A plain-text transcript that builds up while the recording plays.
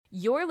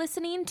You're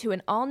listening to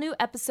an all-new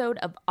episode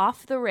of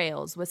Off the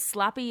Rails with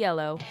Sloppy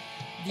Yellow.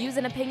 Views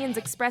and opinions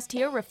expressed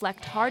here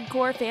reflect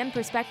hardcore fan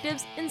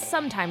perspectives and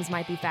sometimes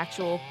might be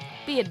factual.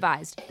 Be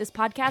advised, this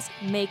podcast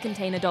may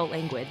contain adult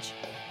language.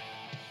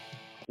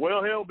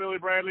 Well, hell, Billy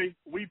Bradley,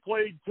 we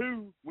played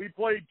two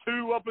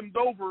up in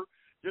Dover,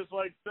 just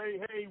like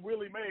Say Hey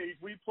Willie Mays.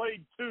 We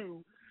played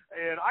two,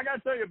 and I got to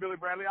tell you, Billy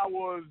Bradley,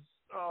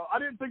 I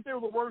didn't think they were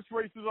the worst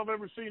races I've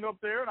ever seen up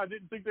there, and I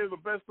didn't think they were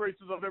the best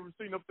races I've ever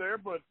seen up there,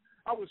 but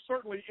I was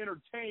certainly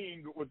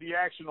entertained with the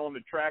action on the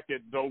track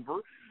at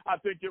Dover. I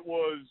think it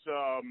was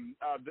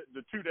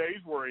the 2 days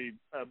were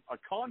a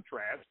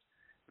contrast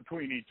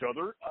between each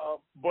other,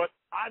 but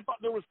I thought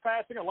there was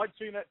passing. I liked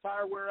seeing that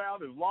tire wear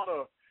out. There's a lot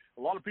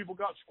of people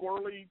got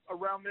squirrely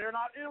around there, and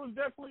it was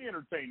definitely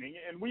entertaining.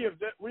 And we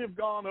have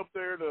gone up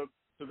there to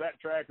that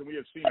track, and we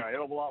have seen a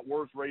hell of a lot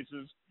worse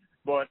races.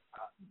 But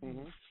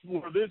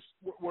where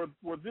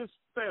this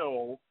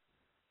fell,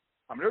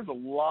 I mean, there's a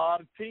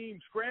lot of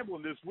teams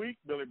scrambling this week,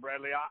 Billy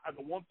Bradley.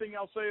 The one thing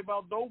I'll say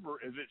about Dover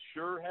is it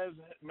sure has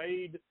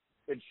made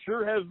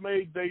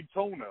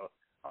Daytona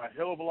a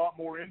hell of a lot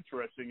more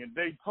interesting. And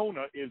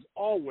Daytona is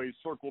always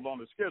circled on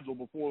the schedule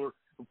before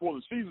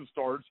the season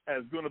starts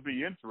as going to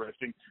be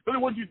interesting. Billy,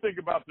 what did you think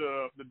about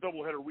the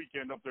doubleheader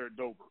weekend up there at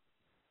Dover?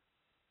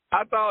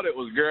 I thought it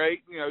was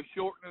great. You know,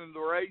 shortening the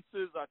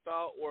races I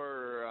thought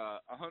were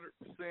 100%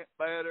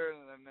 better,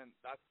 and then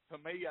to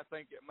me, I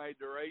think it made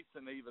the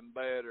racing even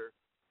better.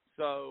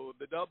 So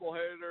the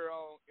doubleheader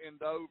in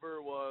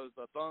Dover was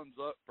a thumbs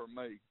up for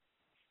me.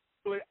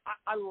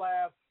 I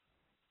laugh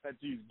at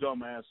these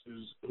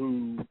dumbasses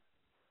who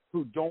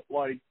don't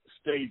like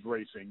stage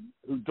racing,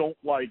 who don't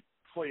like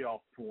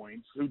playoff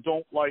points, who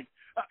don't like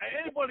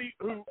anybody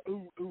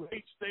who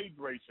hates stage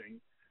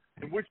racing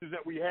and wishes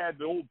that we had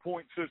the old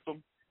point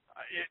system.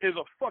 Is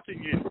a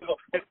fucking idiot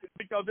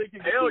because they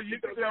can you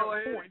can go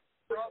ahead points.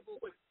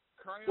 Probably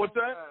crown, What's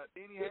that?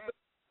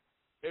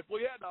 If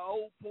we had the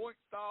old point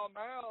style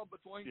now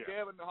between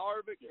Kevin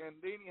Harvick and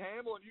Denny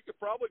Hamlin, you could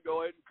probably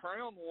go ahead and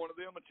crown one of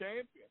them a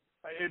champion.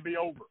 It'd be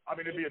over. I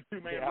mean, it'd be a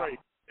two-man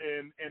race.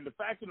 And the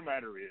fact of the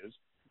matter is,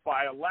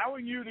 by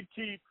allowing you to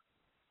keep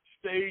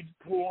stage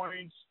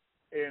points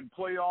and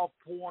playoff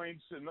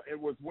points and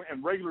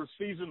regular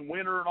season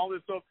winner and all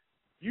this stuff,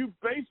 you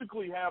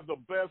basically have the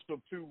best of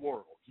two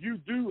worlds. You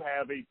do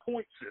have a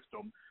point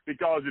system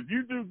because if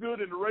you do good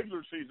in the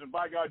regular season,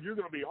 by God, you're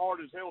going to be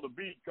hard as hell to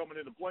beat coming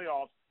into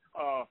playoffs.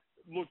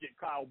 Look at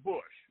Kyle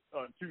Busch,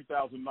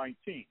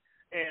 2019.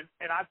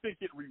 And I think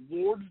it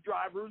rewards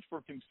drivers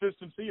for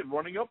consistency and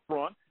running up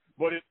front,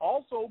 but it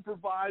also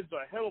provides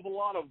a hell of a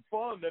lot of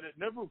fun that it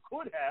never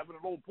could have in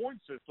an old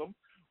point system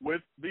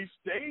with these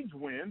stage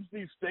wins,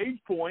 these stage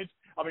points.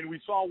 I mean,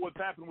 we saw what's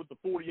happened with the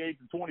 48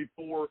 and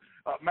 24,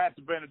 Matt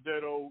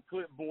Benedetto,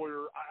 Clint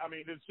Boyer. I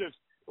mean, it's just,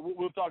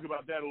 we'll talk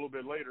about that a little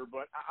bit later,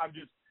 but I'm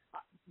just,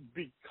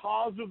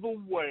 because of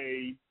the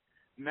way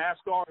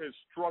NASCAR has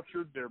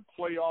structured their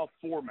playoff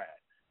format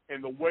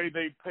and the way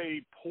they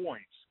pay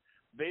points,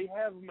 they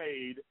have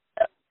made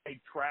a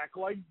track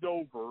like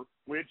Dover,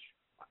 which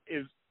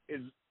is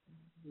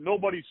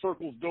nobody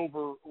circles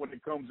Dover when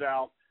it comes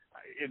out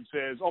and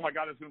says, oh, my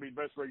God, it's going to be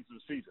the best race of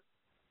the season.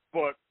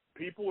 But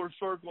people are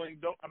circling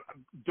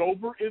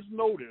Dover is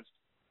noticed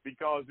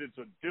because it's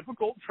a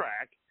difficult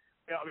track.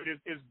 I mean,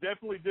 it's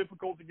definitely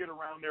difficult to get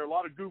around there. A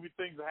lot of goofy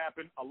things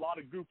happen. A lot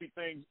of goofy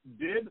things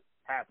did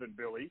happen,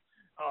 Billy.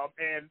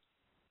 And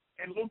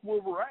look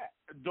where we're at.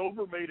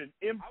 Dover made an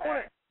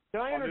impact.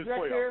 Can I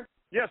interject here?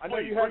 Yes, I know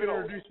please, you haven't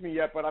introduced me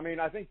yet, but I mean,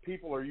 I think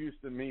people are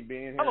used to me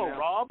being here. Hello, now,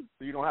 Rob.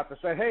 So you don't have to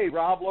say, hey,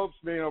 Rob Lopes.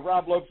 You know,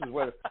 Rob Lopes is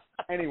with us.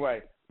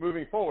 Anyway,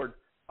 moving forward,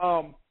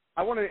 I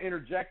wanted to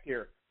interject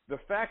here. The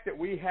fact that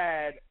we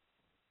had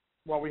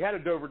a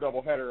Dover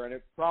doubleheader, and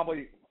it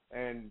probably,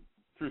 and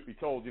truth be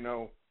told, you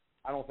know,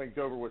 I don't think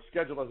Dover was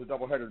scheduled as a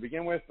doubleheader to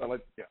begin with.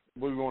 But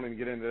we won't even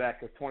get into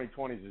that because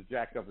 2020 is as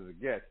jacked up as it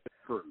gets.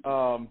 True.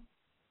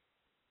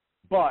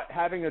 But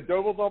having a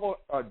Dover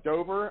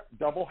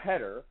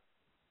doubleheader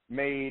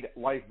made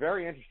life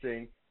very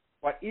interesting.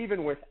 But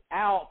even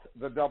without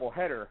the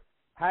doubleheader,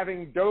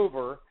 having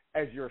Dover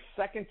as your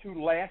second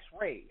to last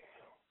race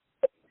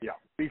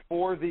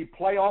before the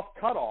playoff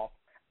cutoff,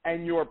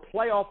 and your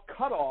playoff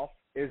cutoff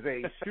is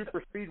a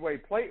super speedway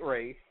plate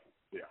race.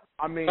 Yeah.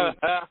 I mean,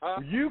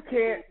 you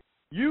can't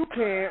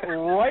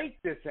write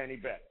this any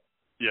better.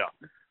 Yeah.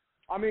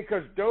 I mean,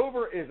 because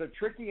Dover is a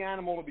tricky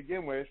animal to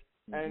begin with,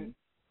 and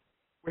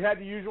we had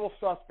the usual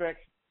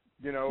suspects.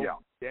 You know,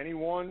 Denny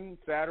won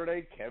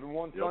Saturday, Kevin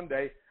won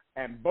Sunday,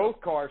 and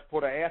both cars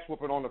put an ass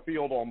whooping on the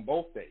field on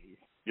both days.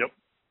 Yep.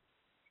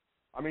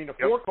 I mean, the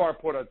 4-car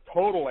put a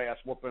total ass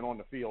whooping on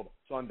the field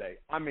Sunday.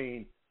 I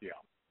mean,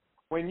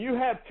 when you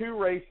have two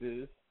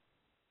races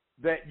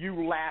that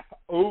you lap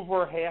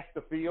over half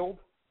the field,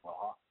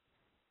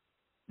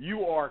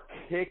 you are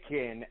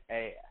kicking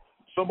ass.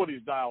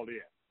 Somebody's dialed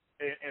in.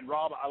 And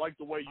Rob, I like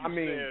the way you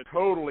said.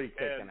 totally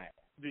kicking ass.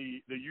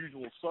 The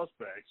usual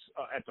suspects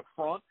at the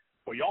front.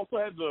 Well, you also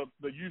had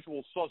the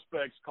usual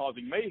suspects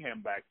causing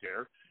mayhem back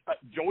there.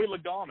 Joey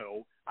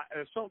Logano,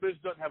 some of this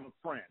doesn't have a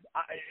friend.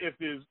 If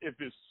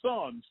his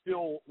son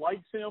still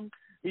likes him,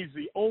 he's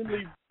the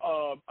only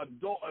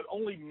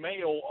only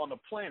male on the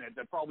planet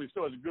that probably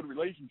still has a good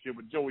relationship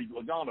with Joey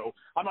Logano.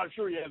 I'm not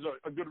sure he has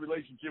a good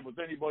relationship with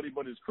anybody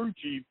but his crew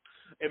chief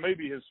and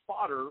maybe his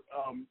spotter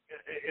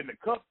in the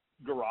Cup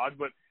garage,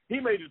 but he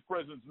made his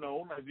presence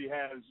known as he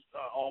has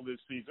all this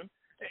season.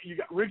 You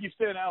got Ricky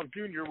Stenhouse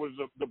Jr. was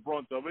the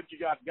brunt of it. You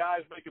got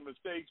guys making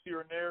mistakes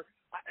here and there.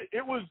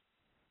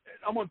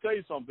 I'm going to tell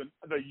you something.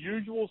 The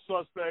usual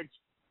suspects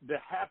that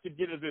have to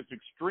get to this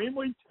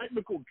extremely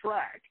technical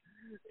track,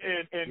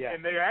 and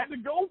they had to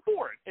go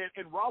for it.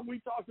 And Rob, we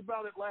talked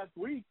about it last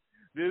week.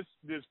 This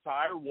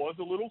tire was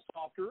a little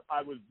softer.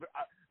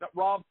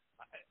 Rob,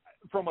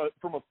 from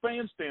a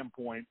fan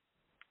standpoint,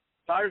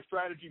 tire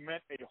strategy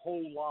meant a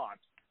whole lot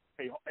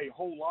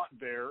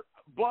there,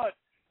 but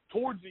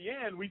towards the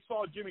end, we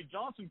saw Jimmy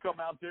Johnson come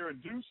out there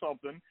and do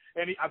something,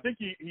 and I think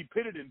he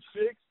pitted in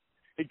sixth.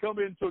 He come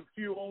in, took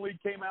fuel only,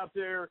 came out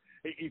there.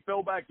 He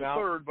fell back to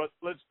third, but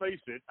let's face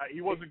it, he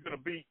wasn't going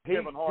to beat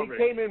Kevin Harvick.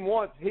 He came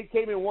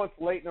in once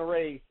late in the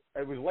race.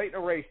 It was late in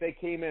the race. They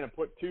came in and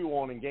put 2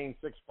 on and gained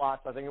 6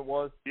 spots, I think it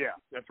was. Yeah,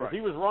 that's right.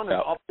 He was running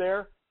up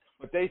there,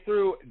 but they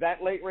threw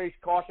that late race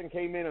caution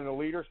came in and the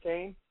leaders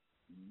came,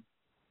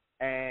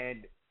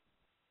 and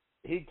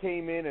he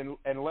came in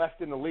and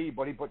left in the lead,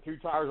 but he put 2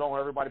 tires on when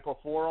everybody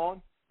put 4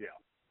 on. Yeah.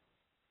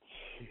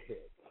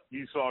 Shit.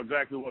 You saw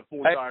exactly what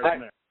 4 tires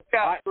meant.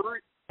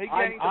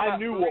 I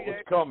knew what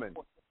was coming.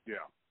 Yeah.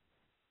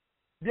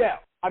 Yeah.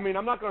 I mean,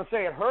 I'm not going to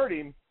say it hurt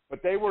him,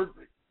 but they were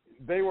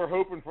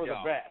hoping for the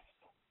best.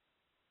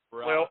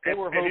 Right. Well, they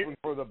were hoping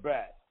for the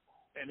best.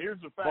 And here's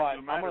the fact but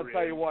of the matter I'm going to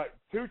tell you what,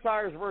 2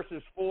 tires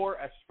versus 4,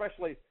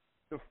 especially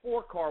the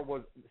 4 car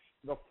was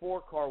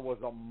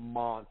a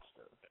monster.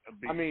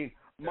 I mean,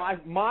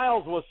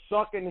 Miles was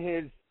sucking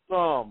his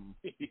thumb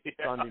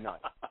Sunday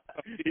night.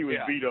 He was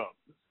beat up,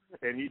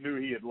 and he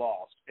knew he had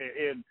lost.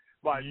 And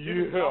by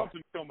Jimmy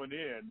Johnson coming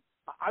in,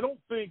 I don't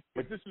think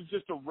if this is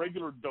just a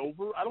regular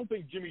Dover. I don't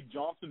think Jimmy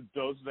Johnson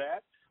does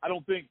that. I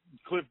don't think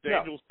Cliff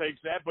Daniels takes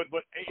that. But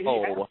he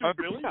has to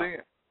really.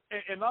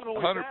 And not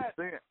only 100%.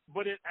 That,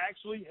 but it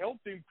actually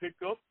helped him pick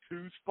up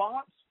 2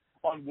 spots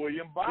on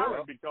William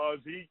Byron because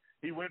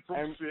he went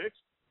from 6th,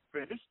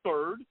 finished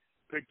 3rd,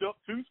 picked up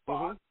 2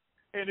 spots.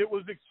 And it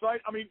was exciting.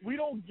 I mean, we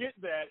don't get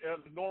that at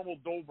a normal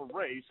Dover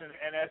race. And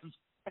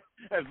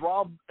as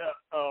Rob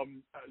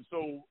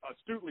so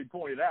astutely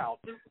pointed out,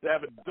 to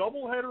have a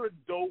doubleheader at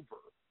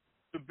Dover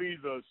to be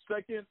the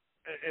second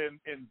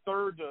and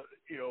third,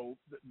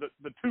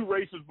 the 2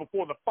 races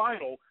before the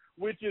final,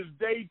 which is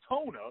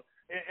Daytona,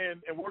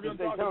 and we're going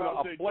to talk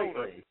about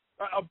Daytona.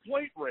 A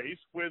plate race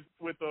with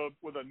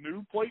a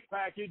new plate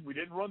package. We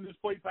didn't run this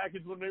plate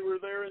package when they were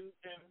there in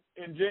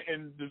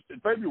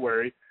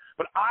February,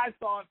 but I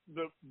thought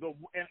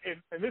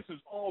and this is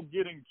all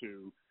getting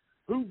to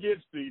who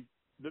gets the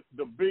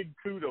big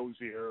kudos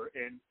here.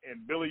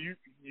 And Billy,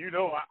 you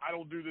know I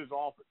don't do this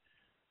often,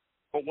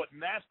 but what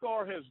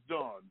NASCAR has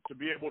done to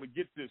be able to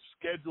get this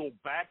schedule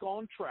back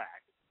on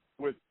track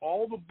with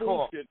all the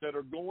bullshit that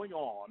are going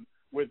on,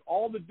 with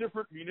all the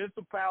different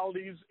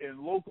municipalities and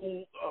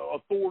local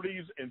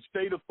authorities and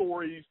state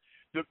authorities,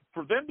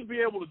 for them to be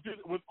able to do,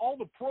 with all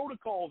the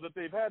protocols that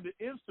they've had to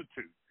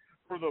institute,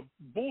 for the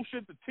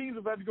bullshit the teams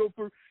have had to go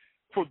through,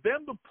 for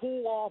them to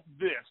pull off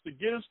this, to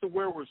get us to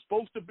where we're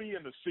supposed to be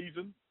in the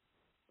season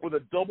with a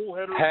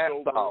doubleheader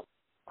of Dover.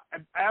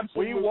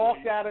 Absolutely.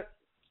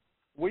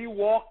 We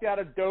walked out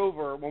of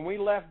Dover. When we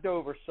left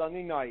Dover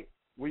Sunday night,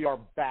 we are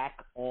back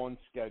on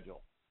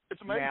schedule.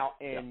 It's amazing. Now,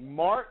 in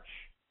March,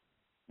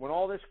 when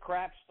all this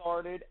crap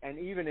started, and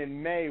even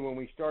in May when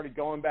we started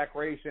going back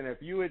racing, if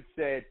you had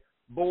said,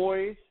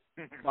 boys,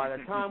 by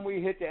the time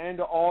we hit the end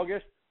of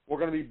August, we're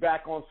going to be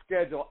back on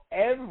schedule,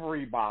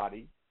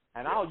 everybody,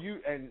 and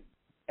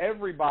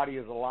everybody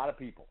is a lot of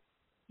people.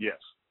 Yes.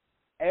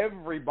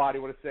 Everybody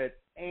would have said,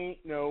 ain't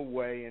no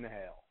way in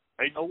hell.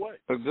 Ain't no way.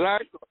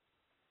 Exactly.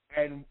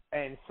 And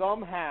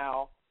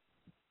somehow,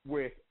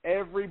 with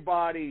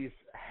everybody's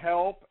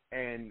help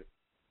and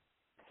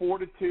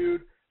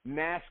fortitude,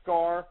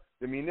 NASCAR,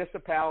 the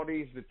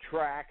municipalities, the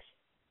tracks,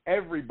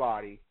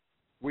 everybody,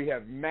 we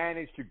have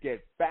managed to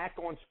get back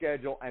on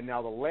schedule, and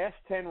now the last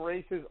 10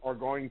 races are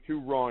going to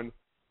run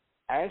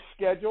as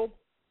scheduled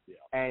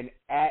and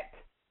at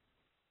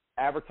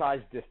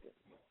advertised distance.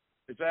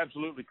 It's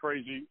absolutely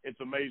crazy. It's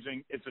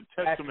amazing. It's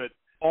a testament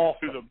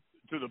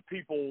to the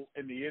people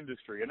in the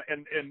industry, and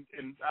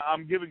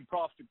I'm giving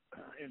props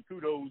and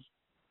kudos,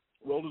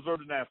 well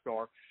deserved to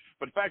NASCAR.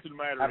 But the fact of the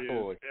matter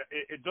is,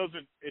 it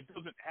doesn't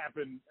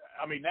happen.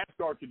 I mean,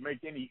 NASCAR can make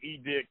any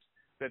edicts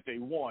that they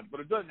want, but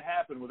it doesn't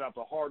happen without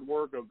the hard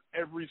work of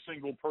every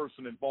single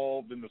person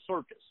involved in the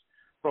circus,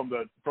 from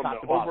the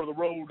over the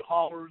road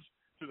haulers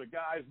to the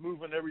guys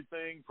moving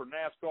everything for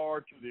NASCAR,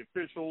 to the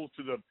officials,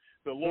 to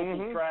the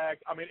local track.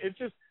 I mean,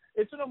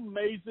 it's an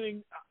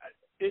amazing.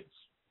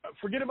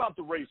 Forget about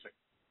the racing.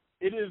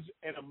 It is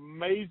an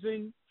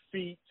amazing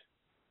feat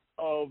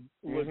of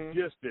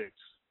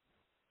logistics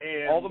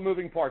and all the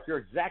moving parts. You're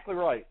exactly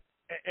right.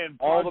 And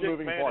all project the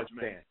moving parts,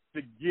 management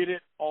to get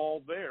it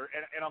all there.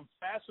 And I'm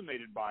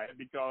fascinated by it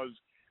because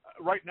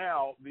right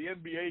now the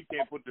NBA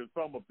can't put their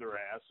thumb up their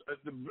ass.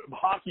 The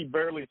hockey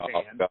barely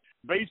can.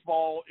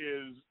 Baseball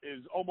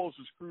is almost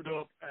as screwed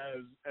up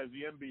as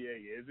the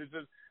NBA is. It's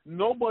just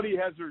nobody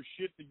has their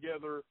shit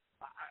together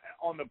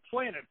on the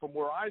planet from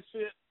where I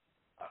sit.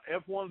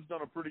 F1's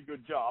done a pretty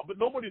good job, but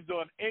nobody's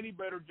done any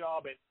better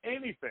job at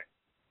anything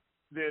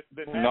that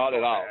NASCAR Not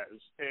at all. has.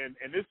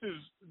 And this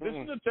is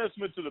a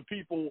testament to the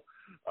people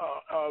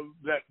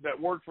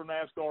that work for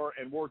NASCAR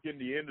and work in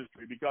the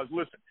industry. Because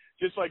listen,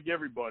 just like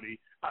everybody,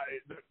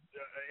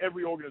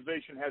 every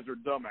organization has their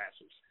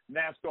dumbasses.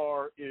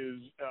 NASCAR is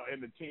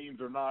and the teams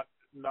are not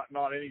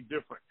any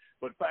different.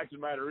 But fact of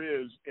the matter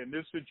is, in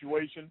this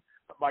situation,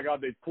 my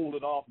God, they pulled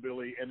it off,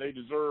 Billy, and they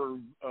deserve.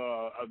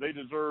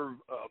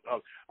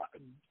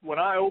 When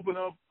I open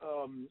up,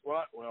 I'm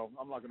not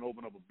going to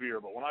open up a beer,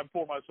 but when I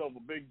pour myself a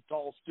big,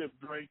 tall, stiff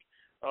drink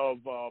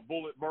of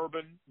Bullet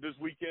Bourbon this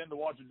weekend to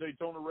watch a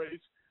Daytona race,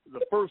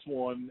 the first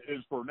one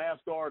is for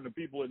NASCAR and the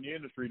people in the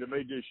industry that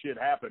made this shit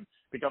happen.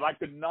 Because I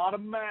could not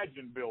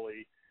imagine,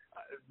 Billy.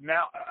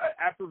 Now,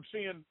 after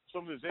seeing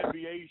some of this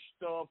NBA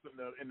stuff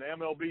and the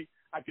MLB,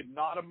 I could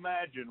not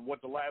imagine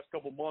what the last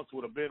couple months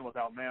would have been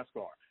without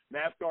NASCAR.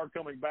 NASCAR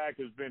coming back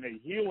has been a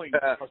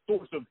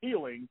source of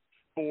healing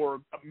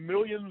for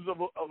millions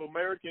of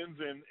Americans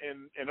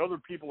and other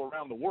people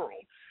around the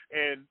world.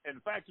 And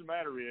the fact of the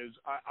matter is,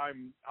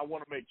 I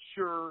want to make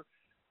sure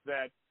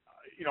that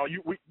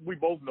we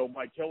both know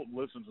Mike Helton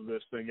listens to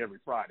this thing every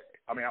Friday.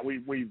 I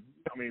mean,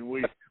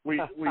 we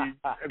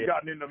have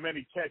gotten into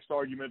many text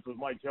arguments with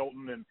Mike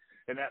Helton and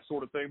that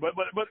sort of thing. But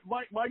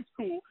Mike's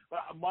cool.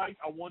 Mike,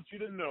 I want you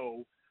to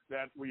know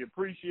that we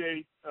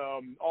appreciate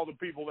all the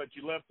people that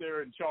you left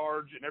there in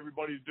charge and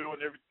everybody's doing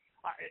everything.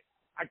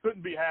 I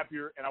couldn't be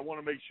happier, and I want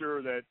to make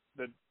sure that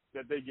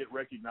they get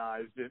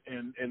recognized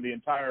in the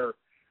entire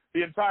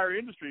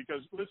industry.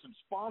 Because listen,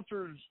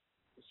 sponsors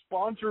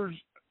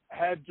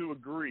had to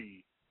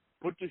agree,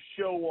 put the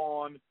show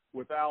on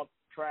without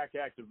track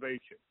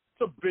activation.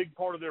 It's a big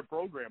part of their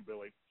program,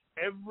 Billy.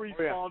 Every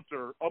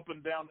sponsor up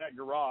and down that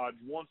garage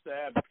wants to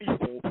have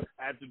people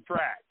at the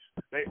tracks.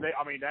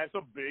 I mean, that's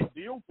a big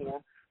deal for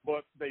them.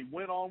 But they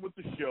went on with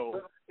the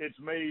show. It's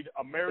made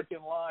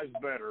American lives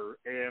better,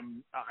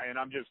 and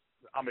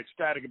I'm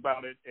ecstatic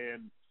about it.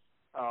 And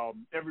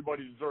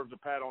everybody deserves a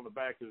pat on the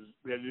back, and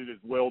it is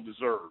well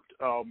deserved.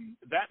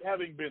 That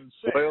having been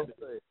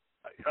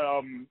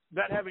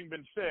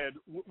said,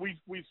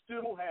 we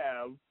still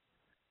have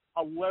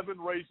 11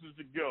 races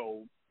to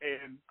go,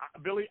 and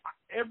Billy,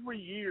 every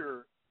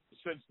year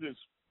since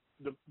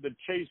the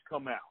Chase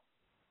come out,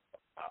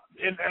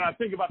 and I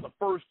think about the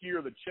first year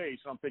of the Chase,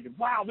 and I'm thinking,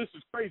 wow, this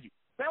is crazy.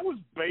 That was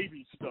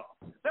baby stuff.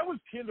 That was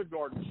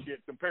kindergarten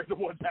shit compared to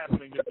what's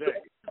happening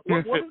today.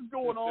 What is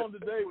going on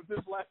today with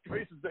this last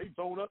race at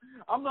Daytona?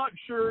 I'm not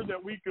sure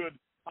that we could.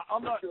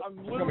 I'm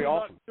literally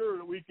not sure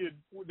that we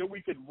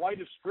could write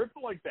a script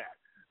like that.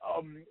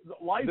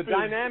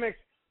 Dynamics,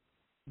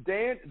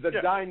 Dan,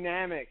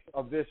 dynamics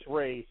of this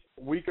race,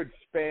 we could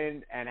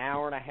spend an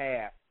hour and a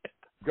half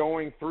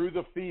going through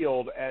the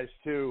field as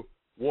to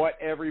what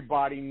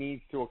everybody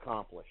needs to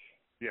accomplish.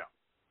 Yeah,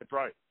 that's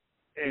right.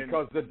 And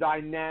because the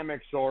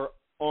dynamics are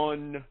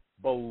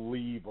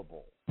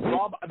unbelievable.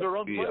 Rob, they're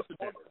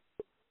unprecedented.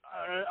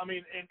 I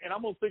mean, and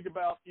I'm gonna think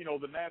about the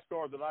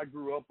NASCAR that I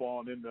grew up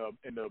on in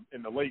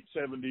the late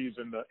 '70s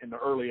and the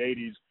early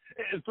 '80s,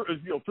 and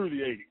through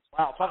the '80s.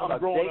 Wow, talk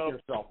about dating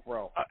yourself,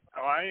 bro.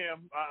 I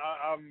am.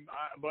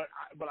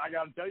 But I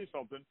got to tell you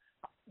something.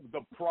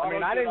 The product. I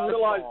mean, I didn't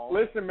realize.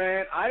 Listen,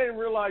 man, I didn't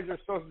realize your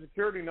Social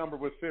Security number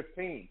was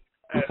 15.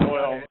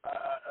 Well,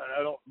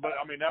 I don't. But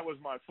I mean, that was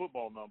my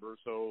football number,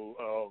 so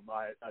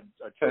I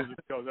chose it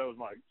because that was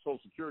my Social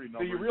Security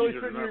number. So you really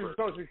shouldn't use your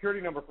Social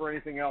Security number for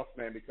anything else,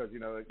 man, because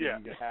you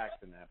can get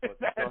hacked in that. But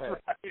that's go ahead.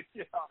 Right.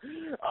 Yeah.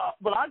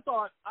 But I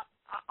thought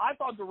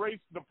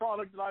the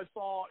product that I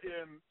saw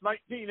in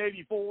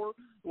 1984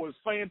 was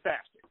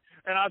fantastic,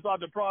 and I thought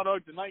the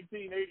product in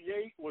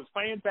 1988 was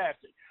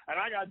fantastic. And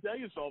I got to tell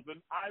you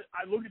something.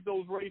 I look at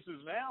those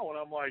races now, and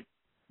I'm like,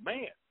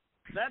 man.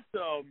 That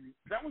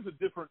was a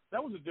different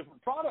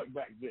product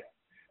back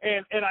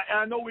then, and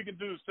I know we can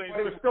do the same.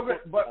 It was still good,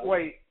 but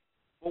wait,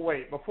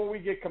 before we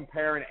get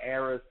comparing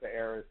eras to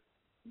eras,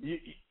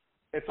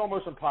 it's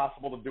almost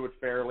impossible to do it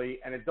fairly,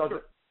 and it doesn't.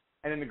 Sure.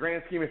 And in the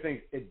grand scheme of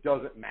things, it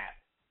doesn't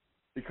matter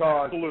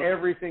because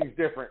everything's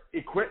different.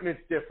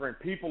 Equipment's different.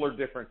 People are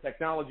different.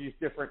 Technology is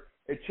different.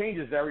 It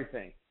changes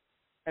everything,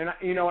 and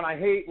I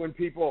hate when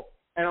people.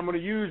 And I'm going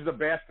to use the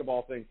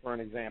basketball thing for an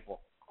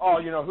example. Oh,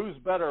 who's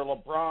better,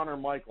 LeBron or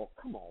Michael?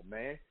 Come on,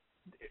 man.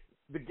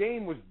 The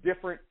game was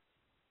different.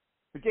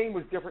 The game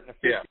was different in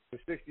the 50s, the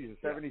 60s,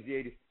 the 70s, the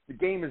 80s. The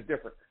game is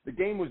different. The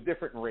game was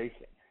different in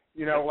racing.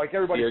 Like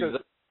everybody says,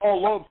 oh,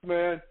 Lopes,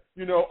 man,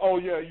 oh,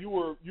 yeah, you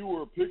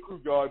were a pit crew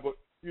guy, but,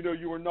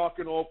 you were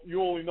knocking off –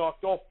 you only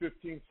knocked off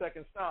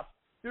 15-second stops.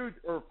 dude,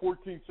 or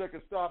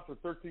 14-second stops or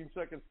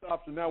 13-second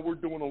stops, and now we're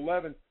doing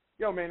 11.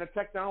 Yo, man, the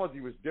technology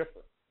was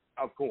different.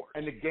 Of course.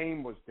 And the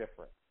game was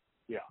different.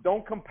 Yeah.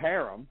 Don't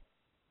compare them.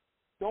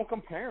 Don't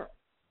compare them.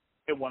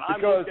 And when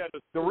because I look at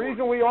the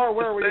reason we are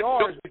where we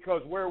are is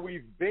because where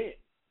we've been.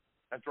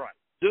 That's right.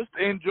 Just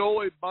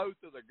enjoy both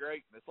of the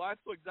greatness. That's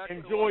exactly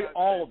enjoy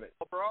all of it.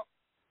 LeBron,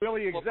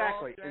 Really,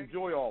 exactly. James,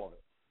 enjoy all of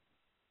it.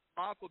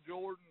 Michael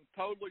Jordan,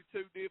 totally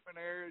two different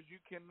eras. You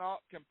cannot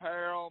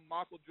compare them.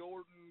 Michael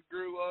Jordan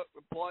grew up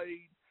and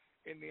played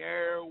in the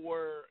era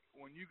where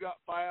when you got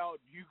fouled,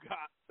 you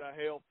got the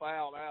hell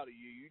fouled out of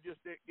you. You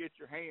just didn't get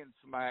your hand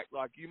smacked.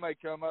 Like, you may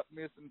come up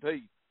missing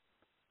teeth.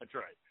 That's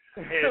right.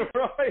 And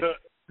right.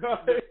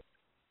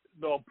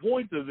 The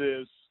point of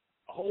this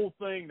whole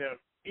thing that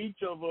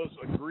each of us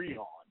agree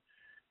on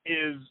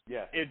is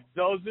it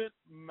doesn't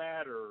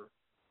matter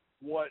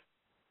what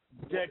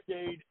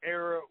decade,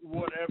 era,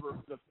 whatever.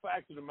 The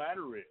fact of the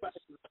matter is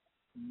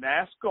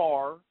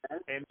NASCAR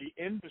and the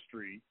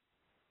industry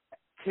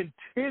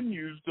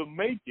continues to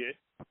make it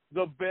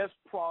the best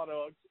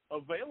product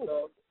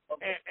available.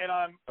 And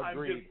I'm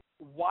just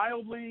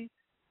wildly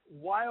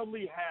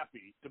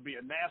happy to be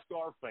a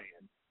NASCAR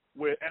fan.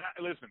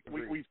 Listen,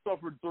 we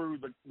suffered through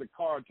the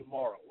car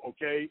tomorrow,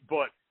 okay?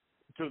 But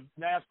to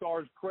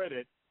NASCAR's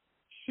credit,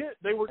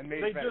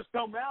 they just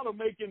come out of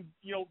making,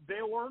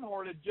 Dale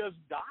Earnhardt had just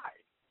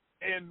died,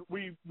 and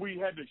we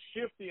had to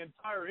shift the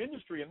entire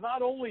industry. And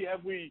not only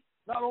have we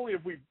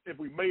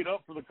made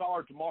up for the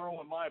car tomorrow,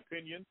 in my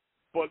opinion,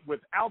 but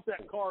without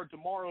that car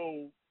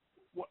tomorrow,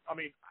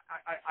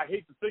 I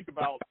hate to think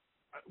about.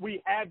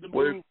 We had to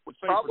move. We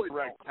probably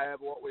don't have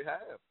what we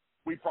have.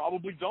 We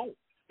probably don't.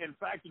 In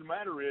fact, the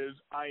matter is,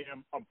 I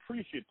am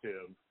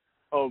appreciative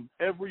of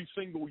every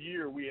single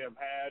year we have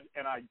had,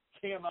 and I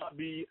cannot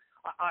be.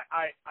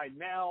 I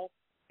now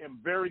am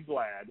very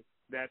glad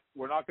that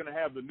we're not going to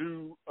have the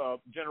new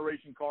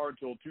generation car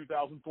until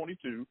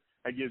 2022.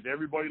 That gives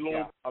everybody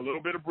a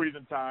little bit of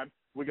breathing time.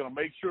 We're going to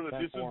make sure that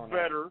this is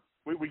better.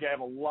 We have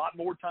a lot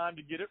more time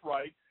to get it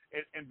right.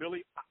 And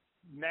Billy,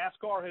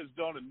 NASCAR has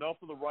done enough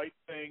of the right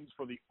things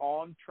for the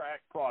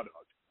on-track product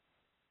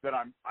that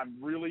I'm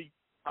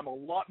a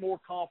lot more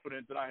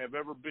confident than I have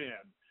ever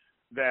been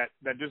that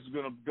this is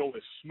going to go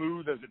as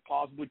smooth as it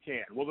possibly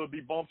can. Will there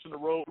be bumps in the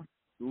road?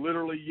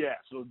 Literally, yes.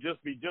 It'll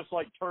just be just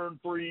like turn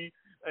 3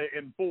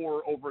 and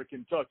 4 over at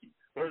Kentucky.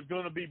 There's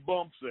going to be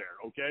bumps there,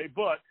 okay?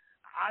 But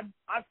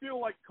I feel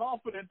like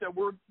confident that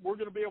we're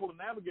going to be able to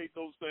navigate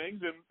those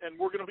things and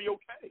we're going to be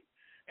okay.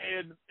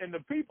 And the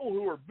people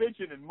who are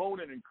bitching and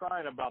moaning and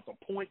crying about the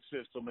point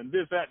system and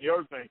this, that, and the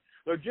other thing,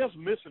 they're just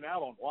missing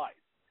out on life,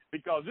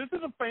 because this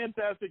is a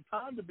fantastic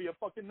time to be a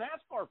fucking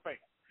NASCAR fan.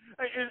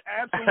 It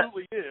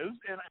absolutely is,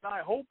 and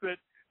I hope that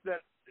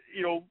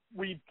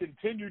we've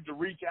continued to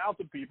reach out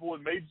to people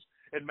and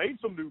made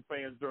some new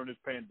fans during this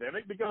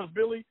pandemic. Because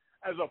Billy,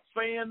 as a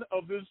fan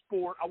of this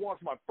sport, I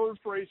watched my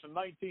first race in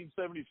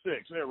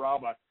 1976. There,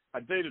 Rob, I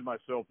dated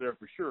myself there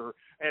for sure,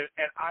 and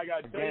I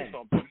got to tell you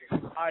something.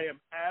 I am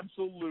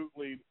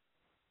absolutely,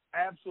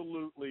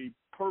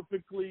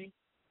 perfectly.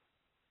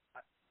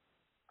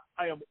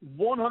 I am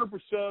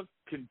 100%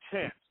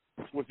 content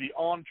with the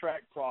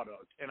on-track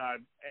product, and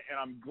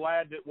I'm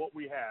glad that what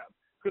we have.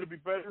 Could it be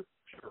better?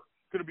 Sure.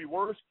 Could it be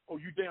worse? Oh,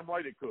 you damn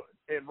right it could.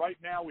 And right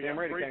now we have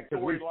great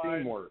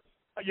storylines.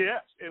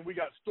 Yes, and we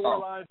got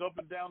storylines up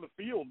and down the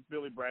field,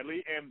 Billy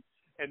Bradley, and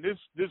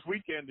this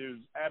weekend is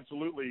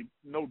absolutely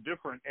no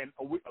different. And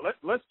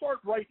let's start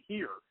right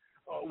here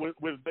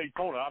with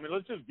Daytona. I mean,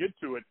 let's just get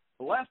to it.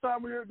 The last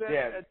time we were at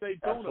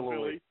Daytona,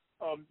 absolutely.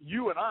 Billy,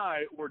 you and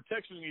I were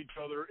texting each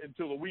other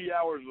until the wee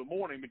hours of the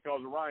morning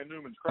because of Ryan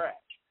Newman's crash.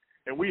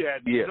 And we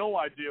had no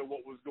idea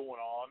what was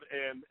going on,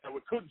 and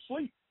we couldn't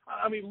sleep.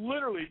 I mean,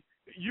 literally,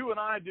 you and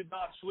I did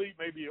not sleep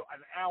maybe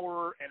an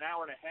hour and a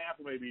half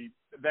maybe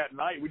that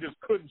night. We just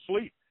couldn't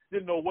sleep.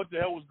 Didn't know what the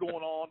hell was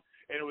going on,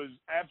 and it was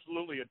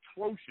absolutely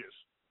atrocious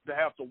to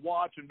have to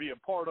watch and be a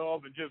part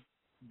of, and just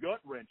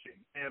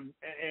gut-wrenching. And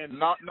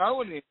not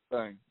knowing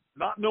anything.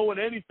 Not knowing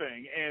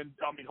anything. And,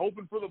 I mean,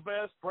 hoping for the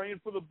best,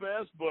 praying for the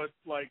best, but,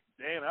 like,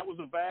 damn, that was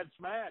a bad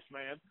smash,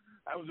 man.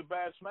 That was a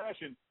bad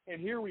smash. And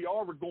here we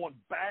are. We're going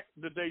back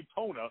to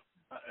Daytona.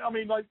 I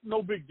mean, like,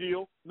 no big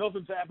deal.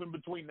 Nothing's happened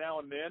between now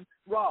and then.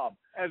 Rob,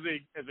 as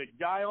a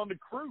guy on the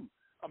crew,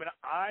 I mean,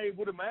 I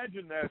would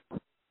imagine that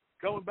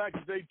coming back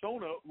to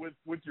Daytona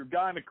with your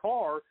guy in the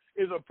car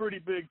is a pretty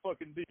big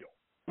fucking deal.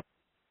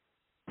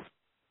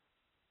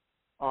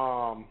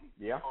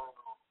 Yeah.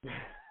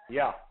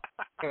 Yeah.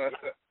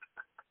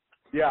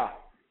 Yeah.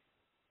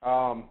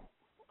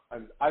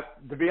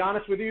 To be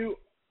honest with you,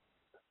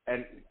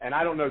 and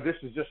I don't know, this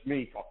is just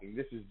me talking.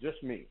 This is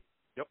just me.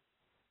 Yep.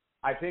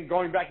 I think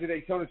going back to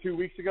Daytona 2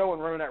 weeks ago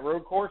and running that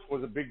road course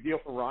was a big deal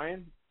for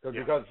Ryan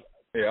because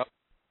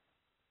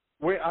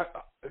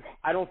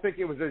I don't think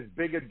it was as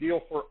big a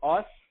deal for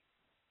us.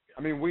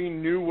 I mean, we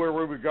knew where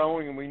we were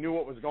going and we knew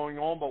what was going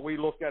on, but we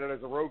looked at it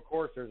as a road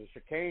course. There's a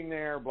chicane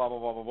there, blah, blah,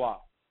 blah, blah, blah.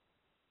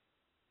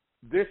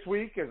 This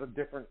week is a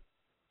different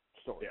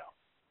story. Yeah.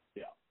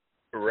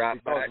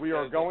 Right. Because we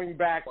are going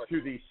back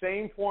to the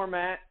same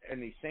format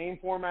and the same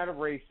format of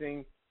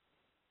racing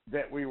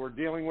that we were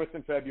dealing with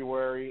in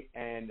February.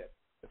 And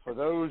for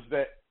those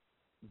that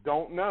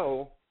don't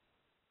know,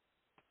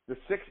 the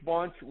Six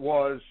Bunch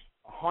was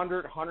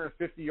 100,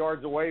 150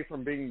 yards away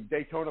from being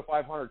Daytona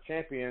 500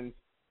 champions.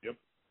 Yep.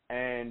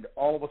 And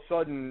all of a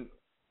sudden,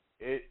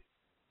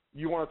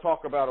 you want to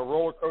talk about a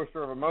roller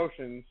coaster of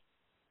emotions,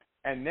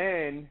 and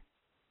then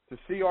to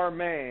see our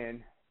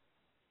man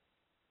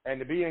and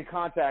to be in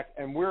contact,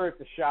 and we're at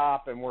the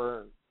shop, and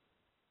we're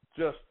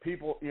just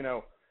people,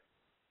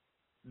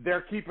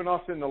 they're keeping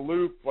us in the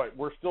loop, but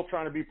we're still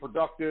trying to be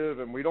productive,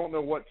 and we don't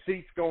know what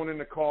seat's going in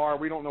the car.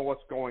 We don't know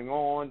what's going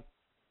on.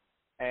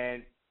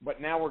 But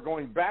now we're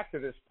going back to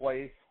this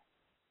place.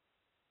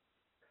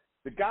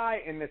 The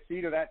guy in the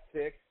seat of that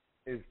six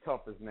is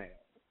tough as nails.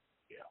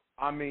 Yeah.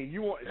 I mean,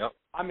 Yep.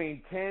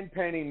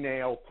 10-penny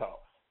nail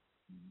tough.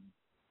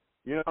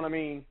 You know what I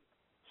mean?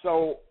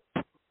 So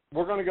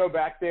we're going to go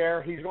back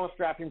there. He's going to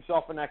strap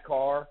himself in that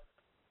car.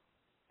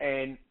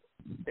 And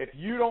if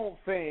you don't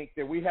think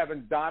that we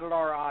haven't dotted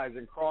our I's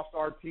and crossed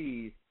our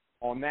T's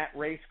on that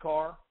race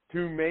car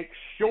to make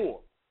sure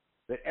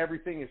that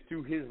everything is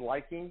to his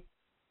liking,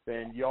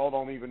 then y'all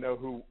don't even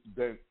know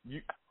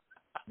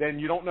then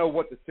you don't know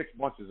what the Six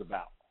Bunch is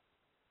about.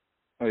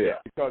 Oh yeah.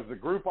 Because the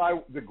group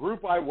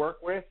I work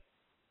with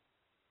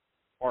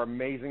are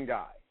amazing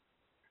guys.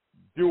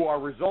 Do our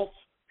results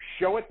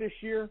show it this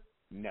year?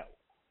 No.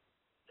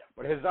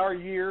 But has our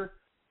year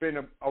been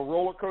a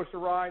roller coaster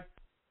ride?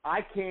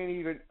 I can't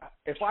even,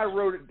 if I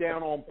wrote it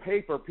down on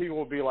paper, people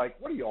would be like,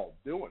 what are y'all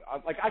doing?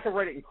 I could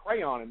write it in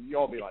crayon and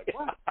y'all be like,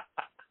 what?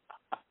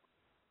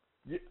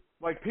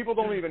 Like, people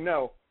don't even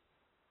know.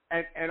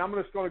 And I'm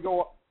just going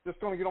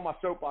to get on my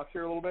soapbox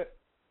here a little bit.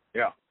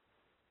 Yeah.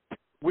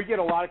 We get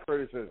a lot of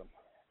criticism.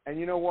 And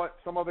you know what?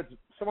 Some of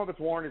it's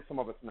warranted, some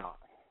of it's not.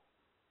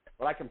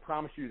 But I can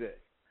promise you this.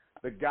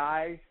 The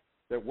guys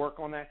that work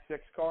on that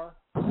six car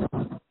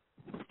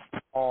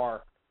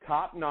are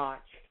top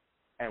notch,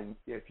 and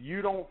if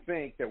you don't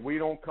think that we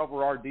don't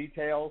cover our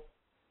details,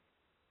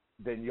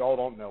 then y'all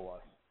don't know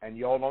us, and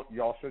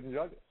y'all shouldn't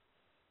judge us.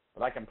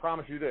 But I can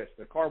promise you this: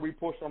 the car we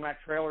pushed on that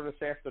trailer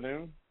this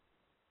afternoon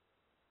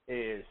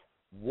is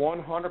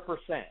 100%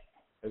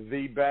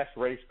 the best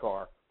race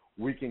car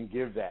we can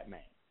give that man.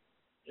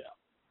 Yeah,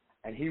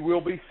 and he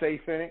will be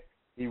safe in it,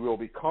 he will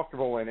be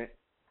comfortable in it,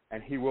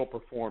 and he will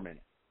perform in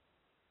it.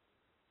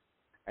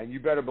 And you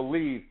better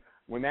believe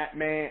when that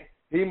man,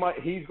 he's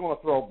going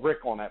to throw a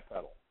brick on that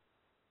pedal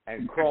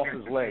and cross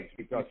his legs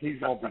because he's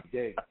going to be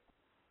digging.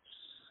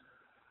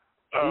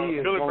 He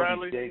is Billy going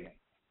Bradley, to be digging.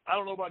 I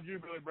don't know about you,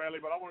 Billy Bradley,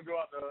 but I want to go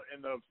out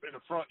in the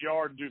front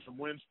yard and do some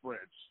wind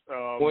sprints.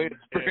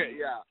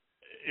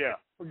 Yeah,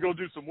 we'll go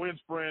do some wind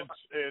sprints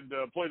and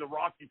play the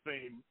Rocky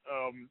theme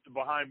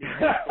behind me.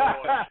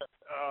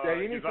 Yeah,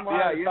 you need some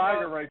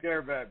Tiger right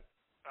there, man.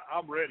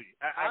 I'm ready.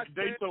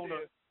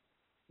 Daytona.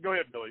 Go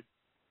ahead, Billy.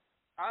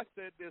 I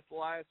said this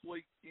last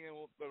weekend,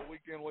 the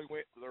weekend we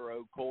went to the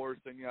road course,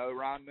 and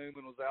Ryan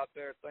Newman was out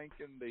there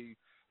thanking the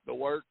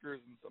workers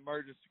and the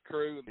emergency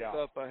crew and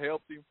stuff that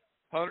helped him.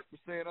 100%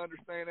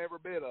 understand every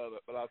bit of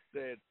it, but I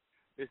said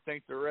this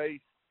ain't the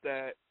race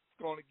that's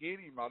going to get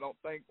him. I don't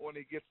think when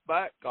he gets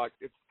back, like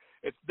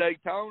it's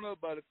Daytona,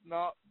 but it's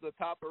not the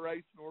type of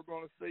racing we're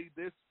going to see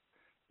this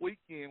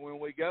weekend when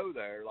we go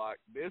there. Like,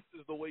 this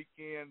is the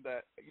weekend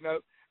that,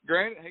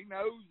 granted, he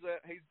knows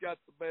that he's got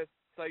the best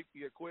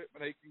safety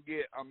equipment he can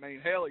get. I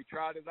mean, hell, he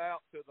tried it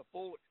out to the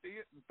full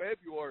extent in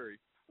February.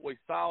 We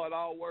saw it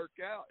all work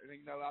out, and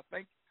I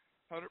think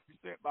 100%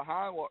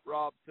 behind what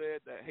Rob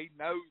said, that he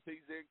knows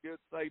he's in good,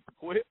 safe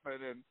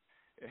equipment, and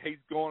he's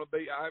going to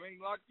be, I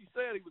mean, like you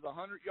said, he was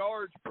 100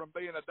 yards from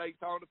being a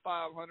Daytona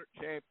 500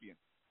 champion.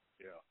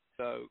 Yeah.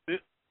 So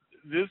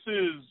this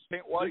is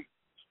can't wait.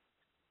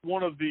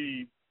 One of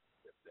the,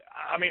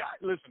 I mean,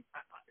 listen,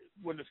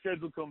 when the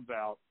schedule comes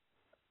out,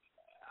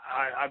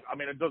 I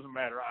mean, it doesn't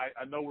matter.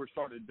 I know we're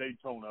starting at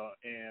Daytona,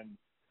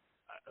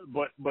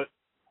 but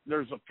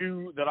there's a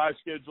few that I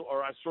schedule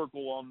or I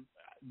circle on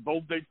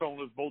both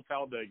Daytonas, both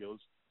Talladegas,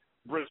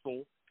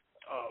 Bristol,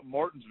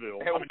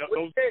 Martinsville. And I mean,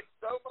 we get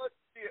so much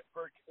shit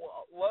for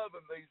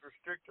loving these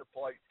restrictor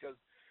plates because,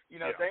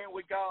 Dan,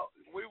 we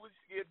was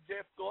get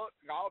Jeff Gluck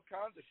and all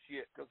kinds of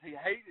shit because he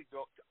hated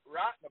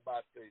writing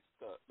about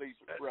these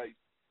races.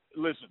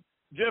 Listen,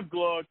 Jeff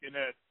Gluck and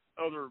that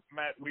other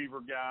Matt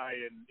Weaver guy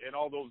and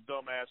all those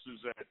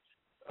dumbasses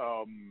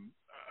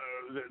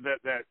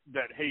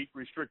that hate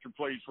restrictor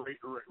plates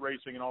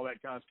racing and all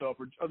that kind of stuff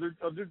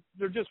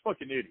they're just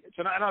fucking idiots.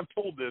 And I've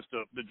told this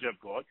to Jeff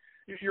Gluck.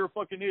 You're a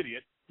fucking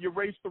idiot. You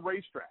race the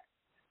racetrack.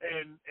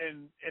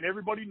 And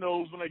everybody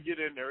knows when they get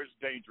in there it's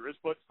dangerous.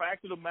 But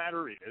fact of the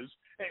matter is,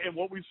 and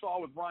what we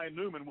saw with Ryan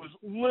Newman was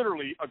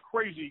literally a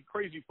crazy,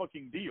 crazy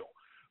fucking deal.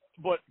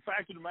 But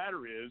fact of the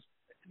matter is,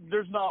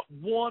 there's not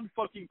one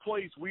fucking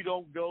place we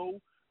don't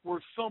go where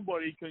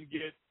somebody can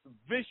get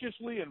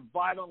viciously and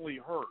violently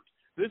hurt.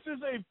 This is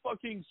a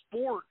fucking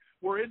sport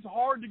where it's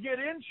hard to get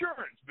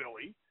insurance,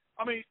 Billy.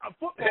 I mean, a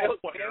football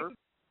player,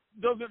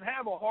 doesn't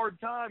have a hard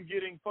time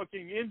getting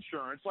fucking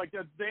insurance like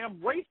that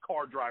damn race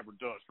car driver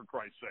does, for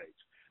Christ's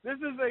sakes. This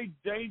is a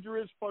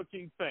dangerous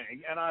fucking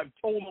thing, and I've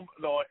told them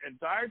the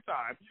entire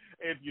time,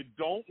 if you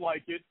don't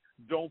like it,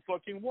 don't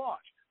fucking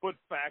watch. But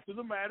fact of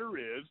the matter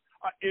is,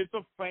 it's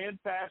a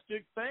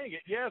fantastic thing.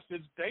 Yes,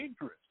 it's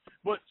dangerous,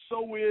 but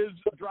so is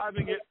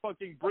driving at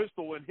fucking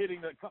Bristol and hitting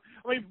the.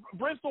 I mean,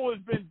 Bristol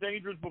has been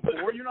dangerous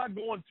before. You're not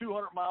going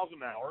 200 miles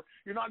an hour.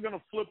 You're not going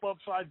to flip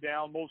upside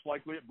down, most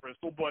likely at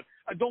Bristol. But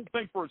I don't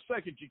think for a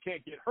second you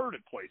can't get hurt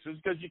at places,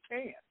 because you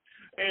can.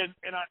 And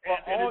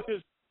it's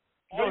just.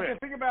 Go ahead.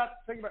 Think about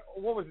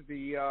what was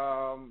it?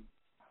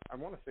 I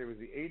want to say it was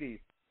the '80s.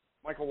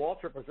 Michael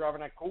Waltrip was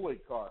driving that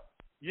Kool-Aid car.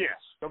 Yes.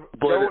 Go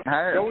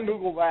and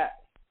Google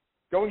that.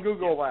 Go and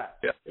Google that.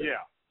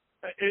 Yeah.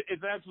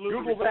 It's absolutely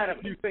Google that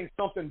if you think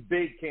something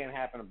big can't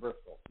happen in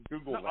Bristol.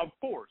 Google that. Of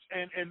course.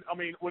 And I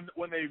mean,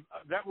 when they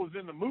that was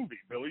in the movie,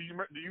 Billy.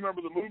 Do you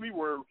remember the movie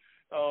where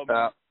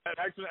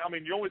actually, I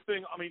mean, the only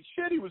thing, I mean,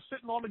 shit, he was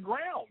sitting on the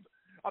ground.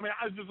 I mean,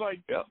 I was just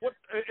like, what?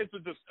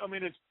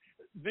 It's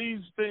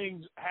these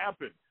things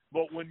happen,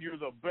 but when you're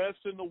the best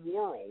in the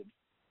world,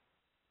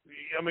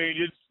 I mean,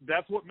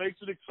 that's what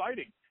makes it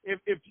exciting. If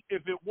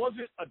it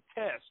wasn't a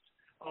test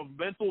of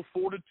mental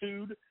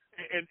fortitude,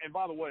 and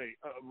by the way,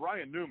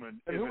 Ryan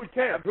Newman, and who would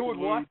care? Who would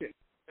watch it?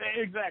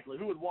 Exactly,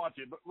 who would watch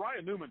it? But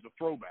Ryan Newman's a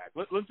throwback.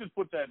 Let's just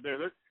put that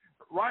there.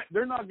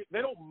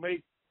 They don't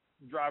make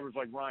drivers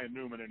like Ryan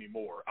Newman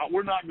anymore.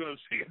 We're not going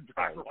to see a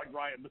driver like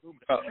Ryan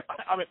Newman.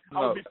 I mean,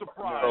 I would be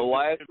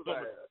surprised.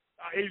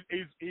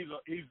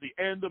 He's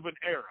the end of an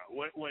era.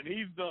 When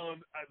he's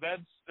done,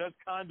 that's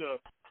kind of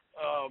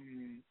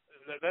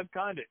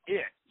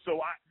it.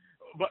 So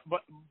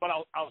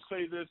I'll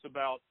say this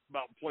about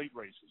plate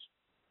races.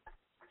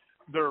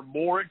 They're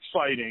more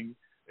exciting.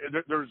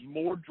 There's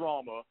more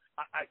drama.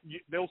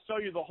 They'll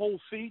sell you the whole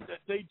seat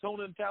at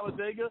Daytona and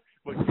Talladega,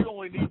 but you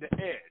only need the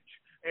edge.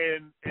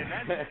 And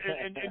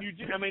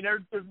I mean,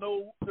 there's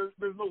no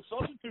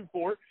substitute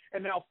for it.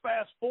 And now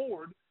fast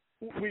forward,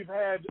 we've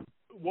had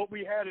what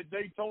we had at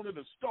Daytona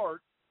to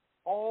start,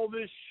 all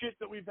this shit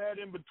that we've had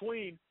in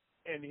between,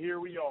 and here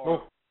we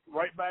are,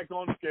 right back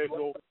on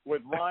schedule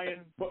with Ryan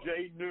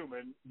J.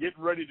 Newman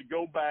getting ready to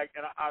go back.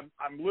 And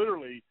I'm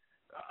literally,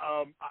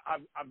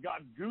 I've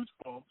got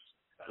goosebumps.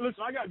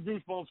 Listen, I got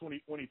goosebumps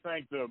when he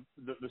thanked the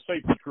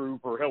safety crew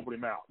for helping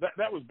him out.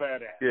 That was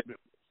badass. Yeah.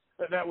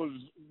 That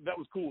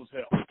was cool as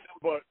hell.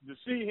 But to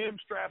see him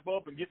strap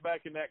up and get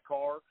back in that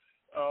car,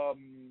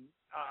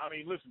 I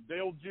mean, listen,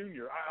 Dale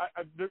Jr.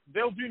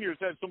 Dale Jr. has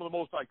had some of the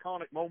most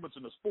iconic moments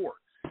in the sport.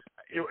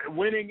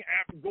 Winning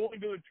after going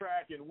to the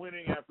track and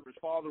winning after his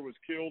father was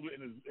killed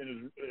in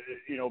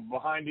his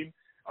behind him.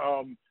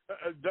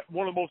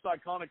 One of the most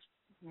iconic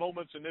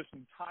moments in this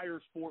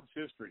entire sports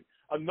history.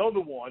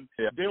 Another one,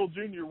 Dale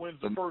Jr. wins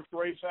the first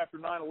race after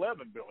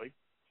 9/11, Billy.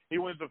 He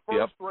wins the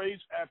first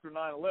race after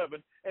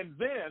 9/11, and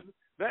then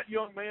that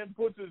young man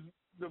puts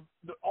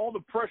all the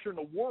pressure in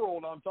the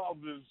world on top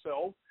of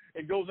himself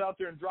and goes out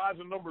there and drives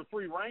a number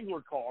 3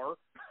 Wrangler car.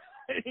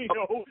 And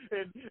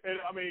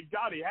I mean,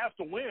 God, he has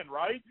to win,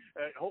 right?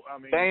 I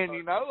mean,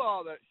 Dan,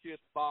 all that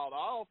shit's bought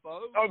off,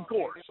 though. Of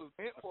course. It was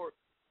meant for.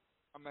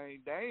 I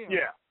mean, damn.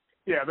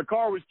 Yeah, the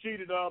car was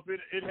cheated up.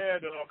 It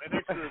had an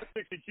extra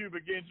 60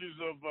 cubic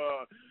inches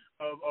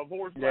of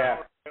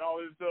horsepower and all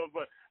this stuff.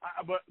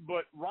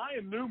 But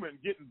Ryan Newman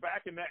getting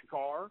back in that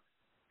car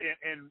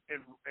and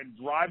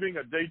driving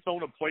a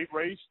Daytona plate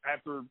race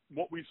after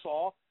what we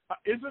saw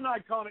is an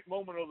iconic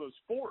moment of the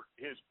sport,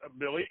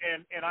 Billy.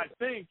 And I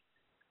think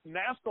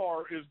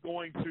NASCAR is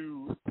going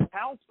to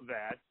tout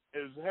that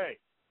as, hey,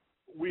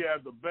 we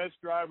have the best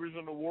drivers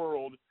in the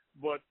world,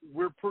 but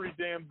we're pretty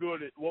damn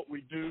good at what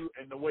we do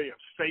in the way of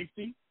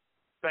safety,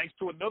 thanks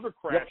to another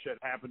crash that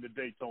happened at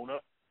Daytona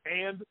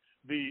and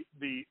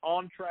the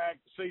on-track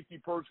safety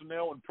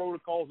personnel and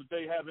protocols that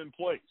they have in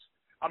place.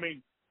 I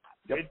mean,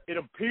 it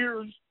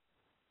appears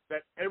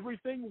that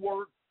everything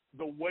worked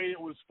the way it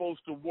was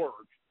supposed to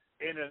work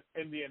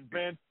in the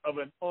event of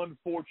an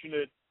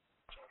unfortunate,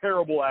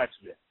 terrible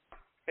accident.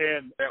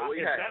 And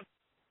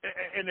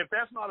if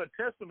that's not a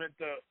testament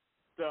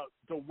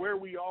to where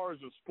we are as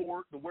a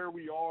sport, to where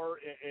we are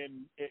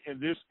in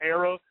this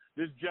era,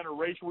 this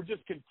generation, we're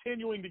just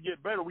continuing to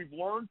get better. We've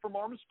learned from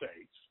our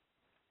mistakes.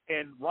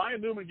 And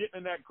Ryan Newman getting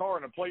in that car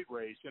in a plate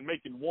race and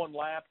making one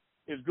lap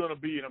is going to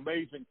be an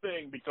amazing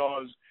thing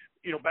because,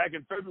 back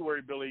in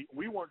February, Billy,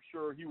 we weren't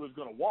sure he was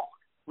going to walk.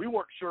 We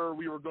weren't sure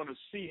we were going to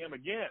see him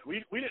again.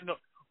 We didn't know.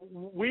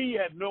 We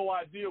had no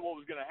idea what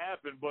was going to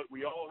happen, but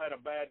we all had a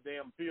bad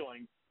damn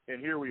feeling,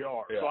 and here we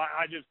are. Yeah. So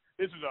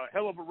this is a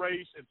hell of a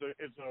race.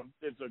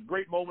 It's a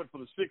great moment for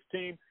the 6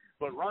 team,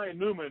 but Ryan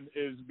Newman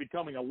is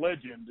becoming a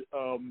legend.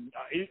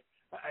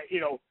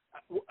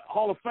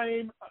 Hall of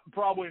Fame,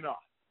 probably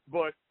not,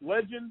 but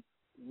legend,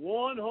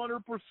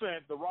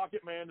 100%. The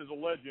Rocket Man is a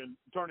legend,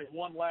 turning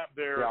one lap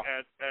there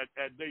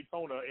at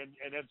Daytona,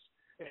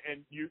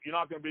 and you're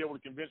not going to be able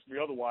to convince me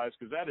otherwise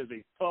because that is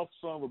a tough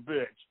son of a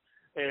bitch.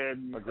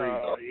 And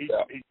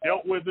he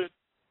dealt with it.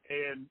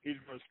 and he's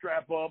going to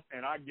strap up,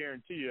 and I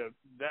guarantee you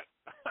that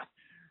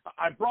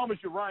I promise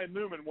you Ryan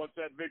Newman wants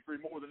that victory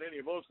more than any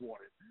of us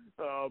want it.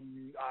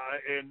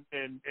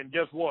 And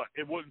guess what?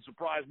 It wouldn't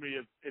surprise me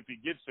if he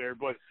gets there.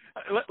 But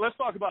let's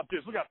talk about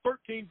this. We got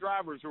 13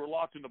 drivers who are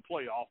locked in the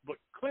playoff, but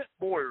Clint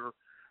Boyer,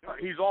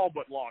 he's all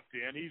but locked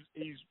in.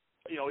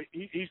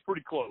 He's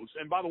pretty close.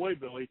 And by the way,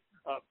 Billy,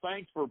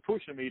 thanks for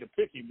pushing me to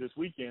pick him this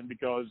weekend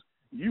because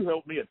you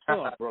helped me a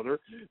ton, brother.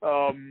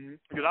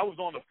 Because I was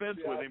on the fence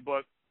with him,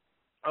 but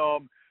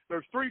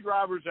there's 3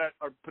 drivers that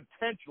are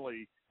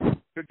potentially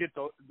could get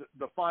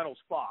the final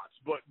spots.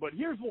 But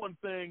here's one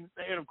thing,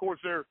 and of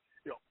course they're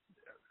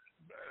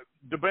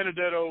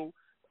DiBenedetto,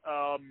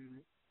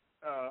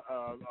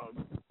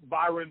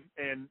 Byron,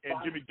 and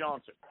Jimmy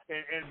Johnson.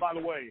 And by the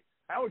way,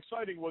 how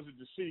exciting was it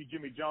to see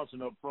Jimmy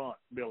Johnson up front,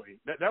 Billy?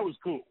 That was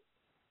cool.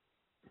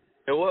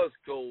 It was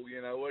cool, Well,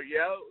 it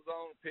was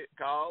on a pit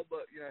call,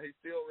 but he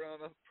still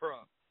ran up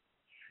front.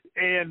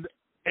 And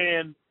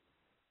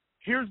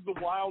here's the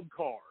wild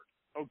card,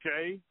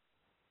 okay?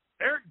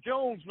 Eric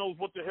Jones knows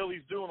what the hell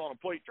he's doing on a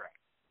plate track.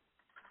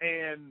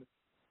 And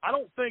I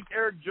don't think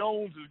Eric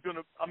Jones is going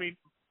to – I mean,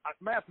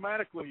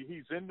 mathematically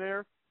he's in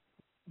there,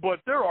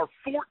 but there are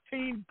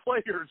 14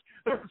 players.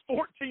 There are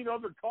 14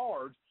 other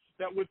cars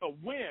that with a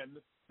win,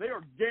 they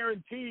are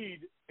guaranteed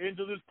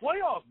into this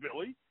playoff,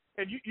 Billy.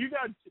 And you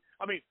got –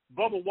 I mean,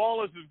 Bubba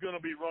Wallace is going to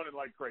be running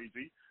like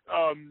crazy.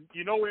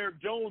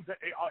 Eric Jones,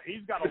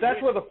 he's got – But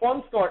that's where the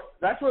fun starts.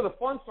 That's where the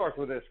fun starts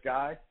with this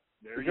guy.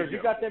 Because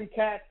you got them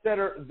cats that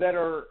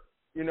are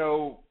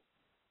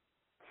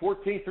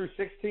 14 through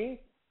 16.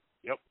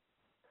 Yep.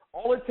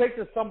 All it takes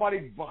is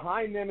somebody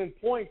behind them in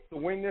points to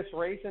win this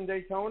race in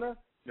Daytona,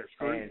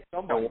 and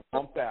somebody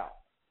bumped out.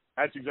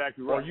 That's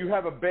exactly right. Or you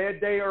have a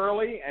bad day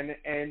early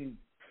and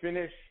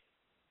finish.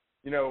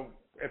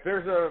 If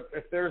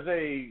there's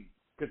a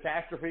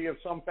catastrophe of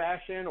some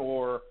fashion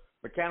or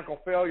mechanical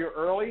failure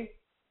early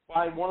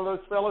by one of those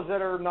fellas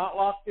that are not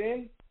locked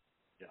in.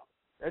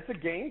 It's a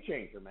game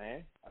changer,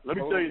 man. Let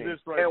me tell you this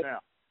right now.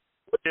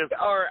 We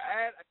are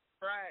at a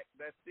track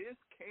that this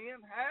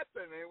can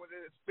happen, and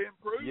it's been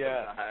proven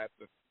to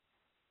happen.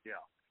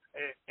 Yeah.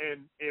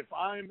 And if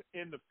I'm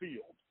in the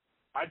field,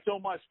 I tell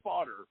my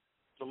spotter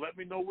to let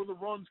me know where the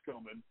run's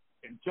coming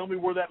and tell me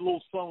where that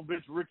little son of a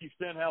bitch Ricky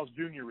Stenhouse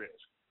Jr.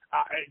 is.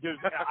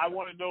 I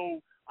want to know.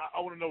 I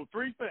want to know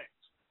 3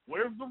 things: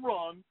 where's the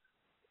run,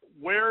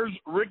 where's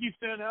Ricky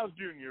Stenhouse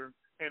Jr.,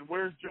 and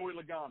where's Joey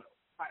Logano?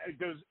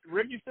 Because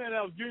Ricky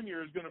Stenhouse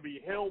Jr. is going to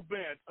be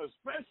hell-bent,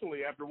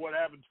 especially after what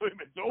happened to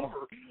him at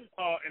Dover.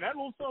 And that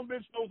little son of a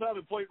bitch knows how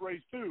to plate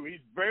race, too.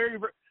 He's very,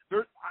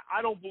 very –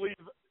 I don't believe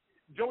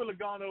Joey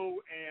Logano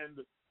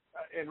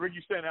and Ricky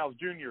Stenhouse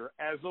Jr.,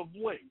 as of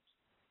late,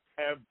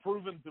 have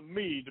proven to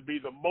me to be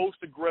the most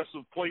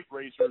aggressive plate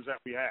racers that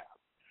we have.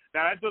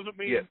 Now, that doesn't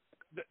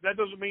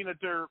mean that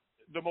they're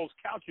the most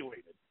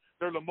calculated.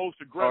 They're the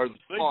most aggressive.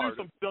 They do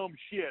some dumb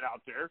shit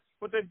out there,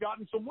 but they've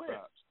gotten some wins.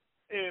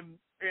 Right.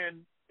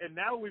 And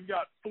now we've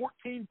got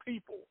 14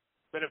 people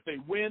that if they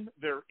win,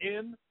 they're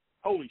in.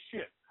 Holy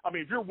shit! I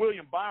mean, if you're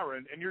William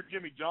Byron and you're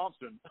Jimmy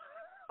Johnson,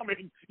 I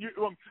mean,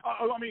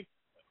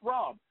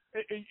 Rob,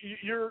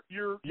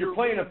 you're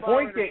playing a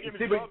point game.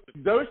 See, but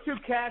those two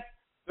cats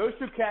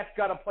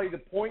got to play the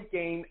point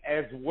game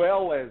as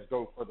well as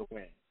go for the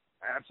win.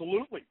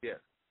 Absolutely, yes.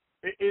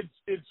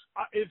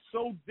 It's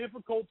so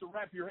difficult to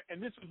wrap your.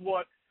 And this is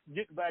what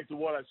getting back to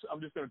what I'm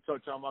just going to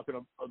touch on. I'm not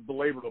going to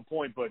belabor the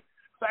point, but.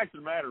 Fact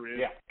of the matter is,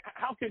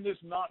 how can this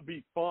not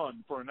be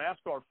fun for a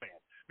NASCAR fan?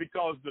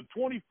 Because the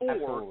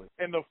 24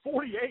 and the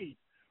 48,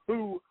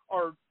 who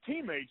are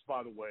teammates,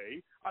 by the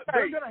way,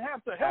 they're going to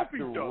have to help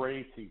each other.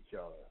 Race each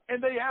other.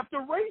 And they have to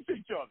race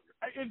each other.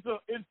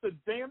 It's the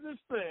damnedest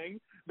thing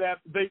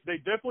that they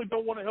definitely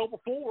don't want to help a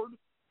Ford.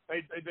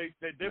 They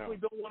definitely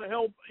don't want to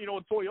help, a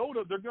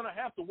Toyota. They're going to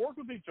have to work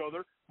with each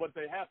other, but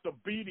they have to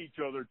beat each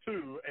other,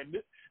 too.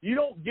 And you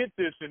don't get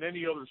this in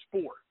any other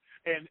sport.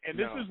 And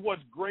this is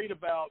what's great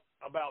about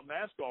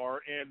NASCAR.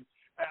 And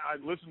I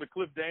listened to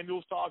Cliff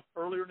Daniels talk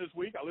earlier this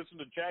week. I listened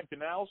to Chad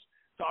Knaus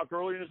talk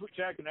earlier this week.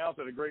 Chad Knaus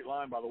had a great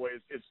line, by the way.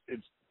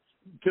 It's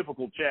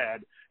typical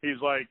Chad. He's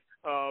like,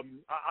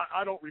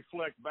 I don't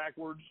reflect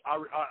backwards.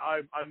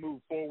 I move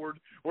forward.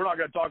 We're not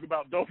going to talk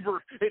about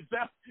Dover.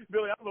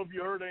 Billy, I don't know if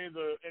you heard any of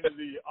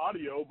the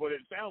audio, but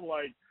it sounded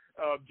like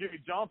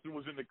Jimmy Johnson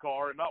was in the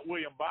car and not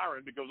William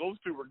Byron because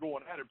those two were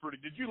going at it pretty.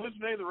 Did you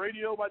listen to any of the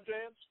radio by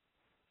chance?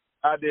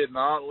 I did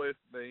not listen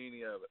to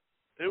any of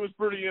it. It was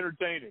pretty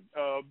entertaining.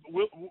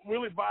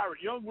 Willie Byron,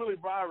 young Willie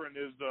Byron,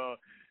 is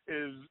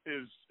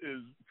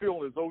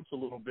feeling his oats a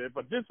little bit.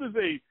 But this is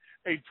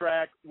a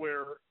track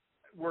where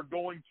we're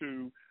going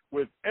to,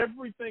 with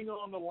everything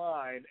on the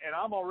line, and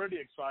I'm already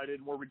excited.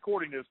 We're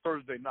recording this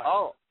Thursday night.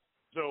 Oh,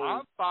 so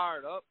I'm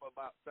fired up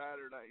about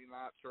Saturday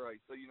night's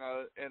race. So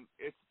and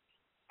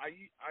I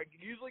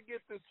usually get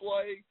this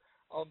way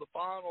on the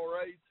final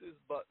races,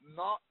 but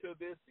not to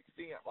this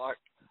extent. Like,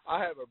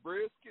 I have a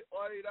brisket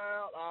laid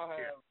out. I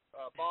have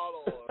a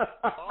bottle of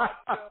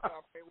vodka.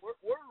 I mean,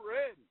 we're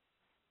ready.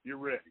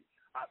 You're ready.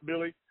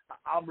 Billy,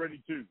 I'm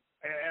ready too.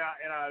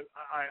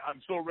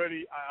 I'm so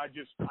ready.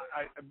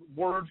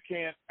 Words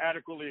can't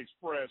adequately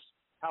express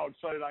how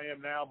excited I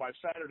am now. By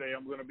Saturday,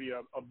 I'm going to be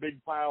a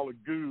big pile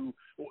of goo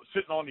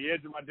sitting on the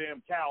edge of my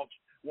damn couch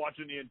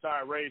watching the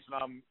entire race,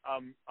 and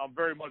I'm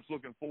very much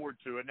looking forward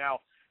to it.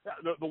 Now,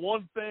 the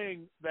one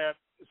thing that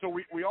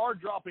we are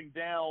dropping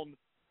down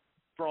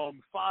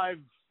from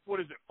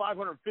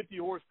 550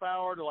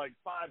 horsepower to like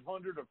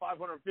 500 or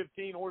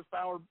 515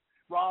 horsepower.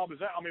 Rob, is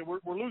that? I mean,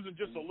 we're losing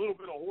just a little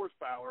bit of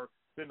horsepower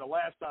than the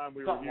last time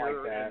we were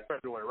here in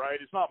February, right?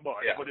 It's not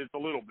much, but it's a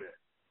little bit.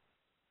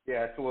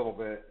 Yeah, it's a little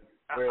bit.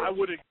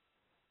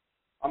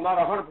 I'm not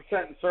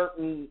 100%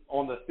 certain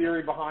on the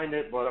theory behind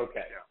it, but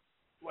okay. Yeah.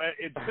 Well,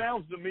 it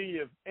sounds to me,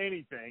 if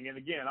anything, and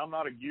again, I'm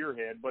not a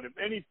gearhead, but if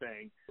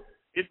anything,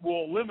 it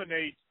will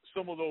eliminate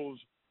some of those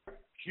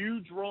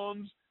huge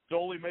runs to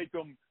only make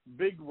them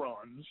big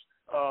runs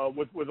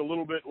with a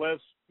little bit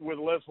less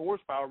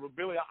horsepower. But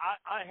Billy,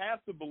 I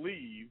have to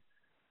believe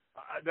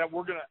that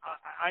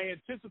I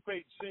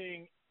anticipate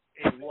seeing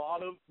a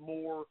lot of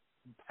more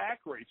pack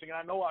racing. And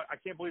I know I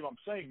can't believe I'm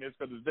saying this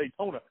because it's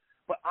Daytona,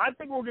 but I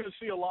think we're going to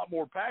see a lot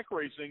more pack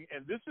racing,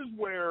 and this is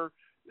where,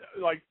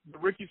 like the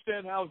Ricky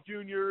Stenhouse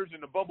Juniors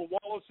and the Bubba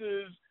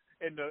Wallaces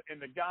and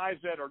the guys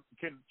that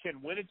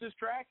can win at this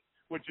track,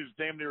 which is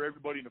damn near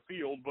everybody in the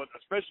field, but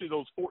especially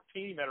those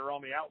 14 that are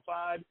on the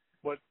outside,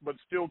 but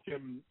still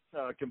can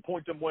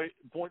point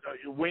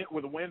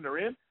with a win they're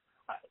in.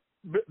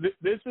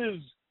 This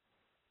is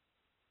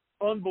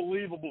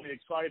unbelievably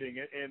exciting,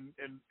 and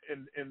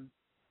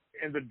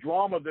the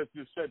drama that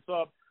this sets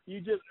up. You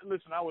just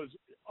listen. I was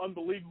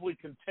unbelievably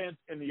content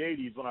in the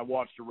 '80s when I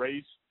watched a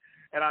race,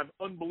 and I'm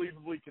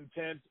unbelievably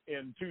content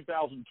in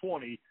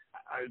 2020.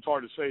 It's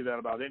hard to say that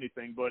about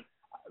anything, but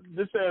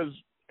this has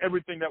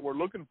everything that we're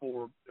looking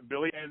for,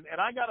 Billy. And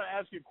I got to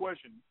ask you a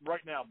question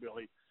right now,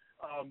 Billy.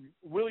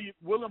 William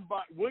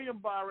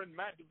Byron,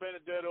 Matt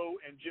DiBenedetto,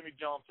 and Jimmy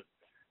Johnson.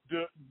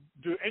 Do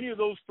any of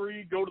those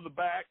three go to the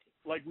back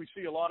like we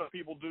see a lot of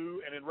people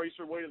do, and then race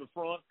their way to the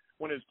front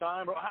when it's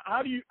time? Or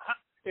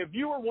if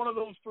you were one of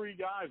those three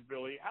guys,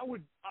 Billy, how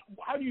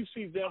do you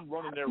see them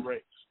running their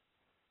race?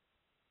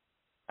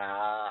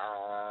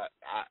 I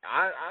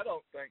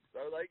don't think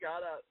so. They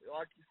got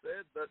like you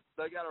said,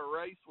 they got a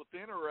race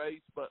within a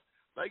race, but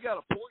they got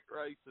a point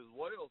race as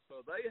well.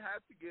 So they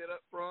have to get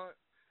up front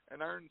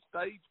and earn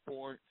stage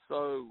points.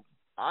 So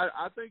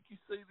I think you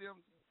see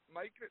them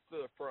making it to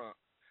the front.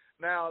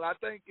 Now, I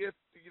think if,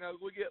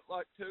 we get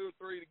like 2 or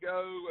 3 to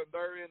go and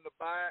they're in the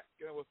back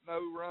with no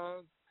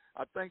runs,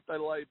 I think they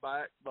lay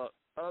back. But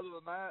other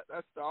than that,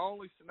 that's the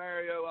only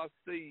scenario I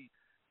see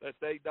that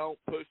they don't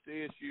push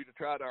the issue to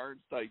try to earn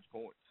stage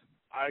points.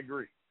 I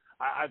agree.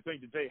 I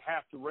think that they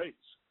have to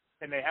race,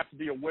 and they have to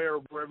be aware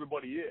of where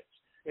everybody is.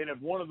 And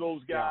if one of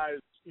those guys,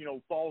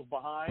 falls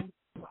behind,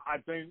 I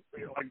think,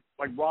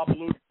 like Rob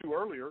alluded to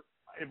earlier,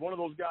 if one of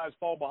those guys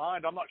fall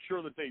behind, I'm not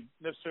sure that they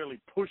necessarily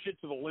push it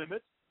to the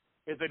limit,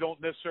 if they don't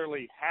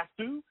necessarily have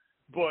to,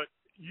 but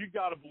you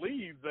got to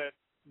believe that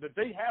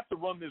they have to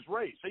run this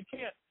race. They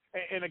can't.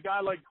 And a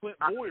guy like Clint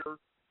Boyer,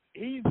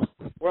 he's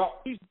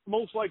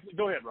most likely.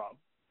 Go ahead, Rob.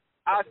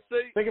 I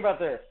see. Think about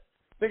this.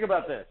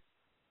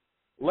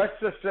 Let's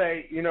just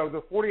say,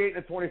 the 48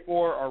 and the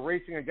 24 are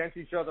racing against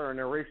each other and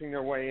they're racing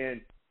their way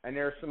in, and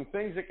there are some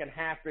things that can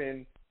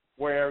happen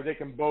where they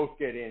can both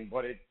get in,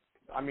 but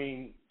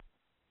the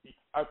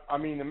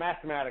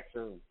mathematics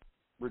are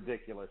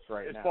ridiculous now.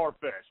 It's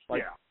far-fetched.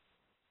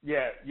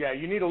 Yeah.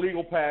 You need a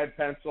legal pad,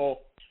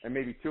 pencil, and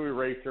maybe 2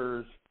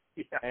 erasers,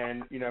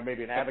 and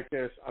maybe an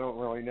abacus. I don't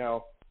really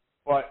know,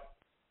 but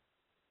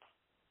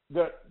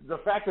the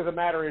fact of the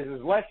matter is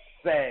let's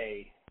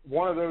say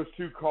one of those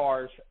 2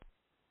 cars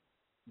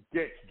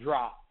gets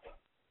dropped,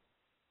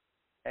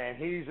 and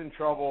he's in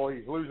trouble.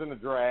 He's losing the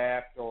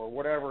draft or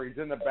whatever. He's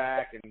in the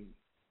back and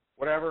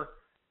whatever.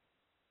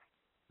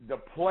 The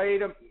play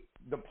to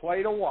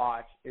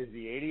watch is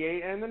the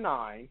 88 and the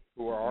 9,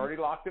 who are already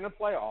locked in the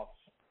playoffs,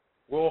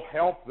 will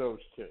help those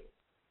 2.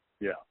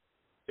 Yeah.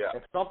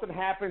 If something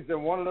happens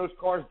and one of those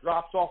cars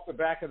drops off the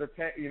back of the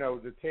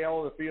tail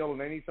of the field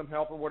and they need some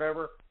help or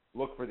whatever,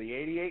 look for the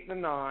 88 and the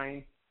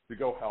 9 to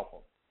go help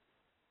them.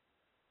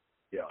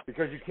 Yeah.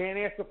 Because you can't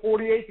ask the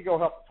 48 to go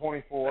help the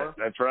 24.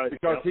 That's right.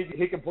 Because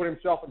he can put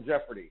himself in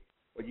jeopardy.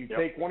 But you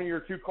take one of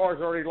your 2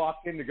 cars already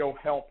locked in to go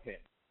help him.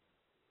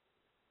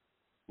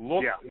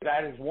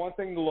 That is one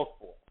thing to look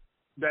for.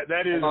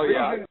 That is.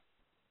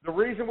 The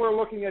reason we're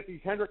looking at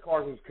these Hendrick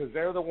cars is because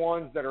they're the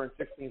ones that are in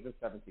 16th and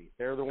 17th.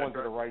 They're the ones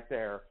that are right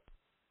there,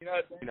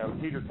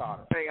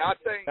 teeter-totter.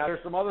 Now,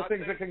 there's some other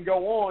things that can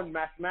go on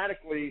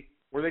mathematically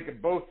where they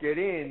could both get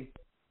in,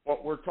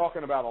 but we're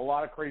talking about a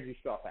lot of crazy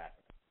stuff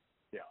happening.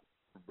 Yeah.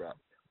 Right.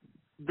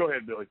 Go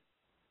ahead, Billy.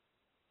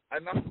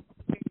 And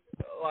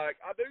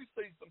I do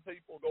see some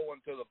people going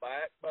to the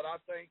back, but I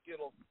think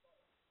it'll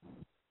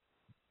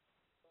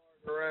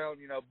start around,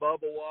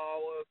 Bubba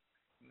Wallace,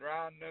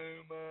 Ryan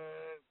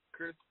Newman,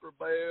 Christopher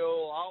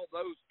Bell, all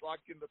those like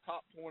in the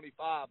top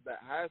 25 that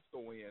has to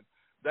win.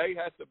 They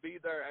have to be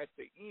there at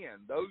the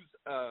end. Those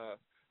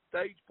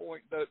stage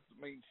point doesn't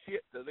mean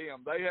shit to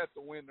them. They have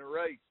to win the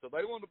race, so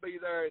they want to be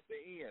there at the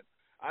end.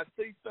 I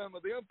see some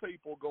of them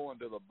people going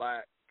to the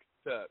back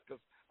because,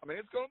 I mean,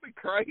 it's going to be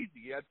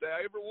crazy. At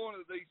every one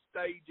of these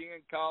stage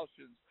end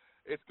cautions,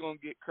 it's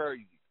going to get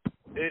crazy.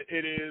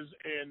 It is,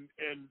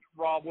 and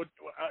Rob,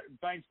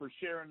 thanks for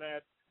sharing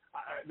that.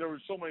 There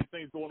were so many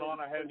things going on.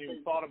 I hadn't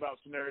even thought about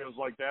scenarios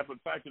like that. But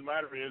the fact of the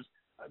matter is,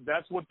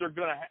 that's what they're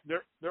going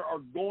to. There are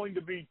going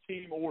to be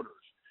team orders.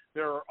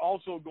 There are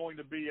also going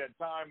to be a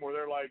time where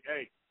they're like,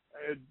 hey,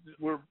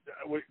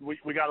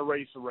 we got to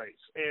race the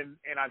race, and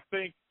I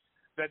think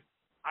that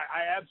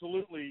I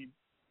absolutely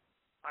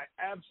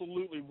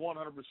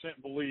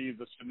 100% believe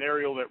the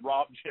scenario that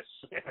Rob just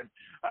said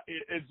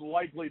is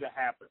likely to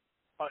happen.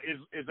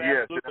 Is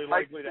absolutely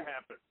likely to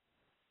happen.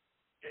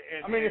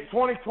 And, I mean, it's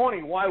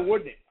 2020. Why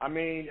wouldn't it? I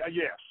mean,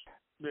 yes.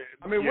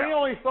 I mean, we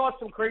only thought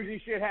some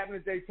crazy shit happened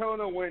at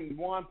Daytona when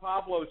Juan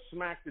Pablo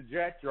smacked the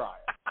jet dryer.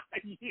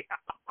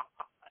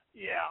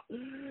 Yeah.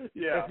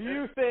 If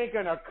you think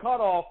in a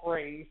cutoff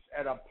race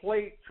at a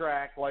plate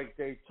track like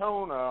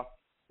Daytona,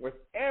 with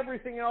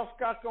everything else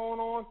got going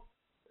on,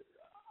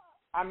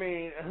 I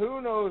mean,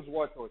 who knows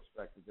what to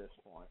expect at this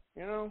point?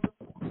 You know,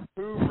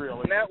 who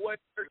really? And that way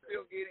they're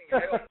still getting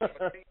help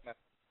from a team.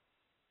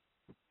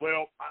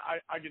 Well,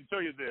 I can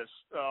tell you this.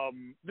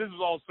 This is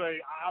all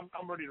say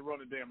I'm ready to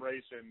run a damn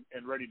race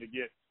and ready to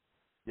get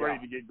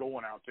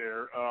going out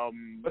there.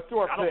 Let's do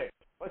our pick.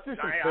 Let's do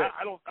some picks.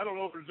 I don't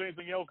know if there's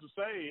anything else to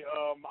say.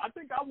 I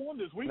think I won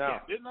this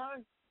weekend, didn't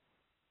I?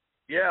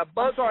 Yeah,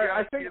 I'm sorry.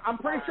 I'm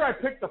pretty sure I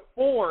picked the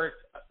 4.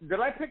 Did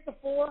I pick the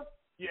 4?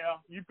 Yeah,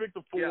 you picked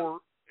the 4. Yeah.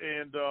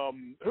 And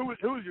who was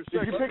your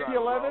second? Did you pick the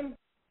 11?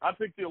 I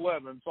picked the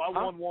 11, so I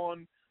won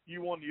one.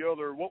 You won the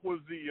other. What was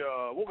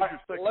your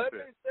second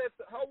pick?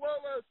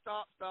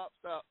 Stop.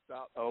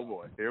 Oh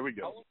boy, here we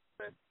go.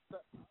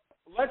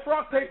 Let's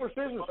rock paper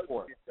scissors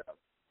for it.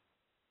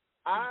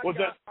 I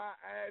got my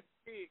ass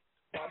kicked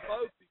by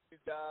both of you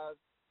guys,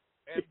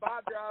 and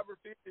my driver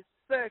finished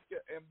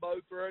second in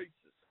both races.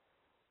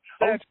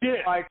 Oh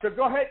shit! All right, so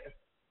go ahead.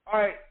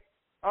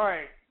 All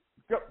right.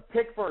 Go,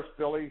 pick first,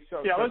 Billy.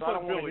 So yeah, let's I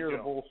don't let want to Billy hear go.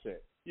 the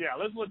bullshit. Yeah,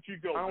 let's let you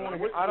go. I don't want to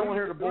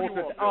hear the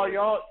bullshit. Oh,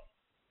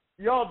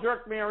 y'all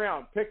jerked me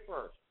around. Pick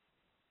first.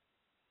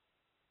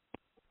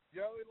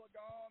 Joey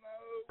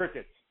Logano.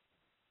 Crickets.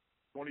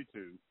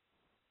 22.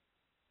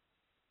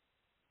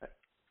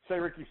 Say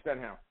Ricky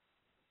Stenhouse.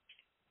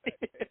 I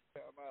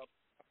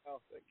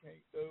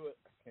can't do it.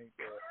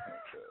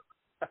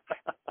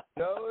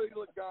 Joey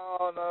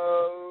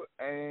Logano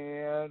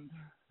and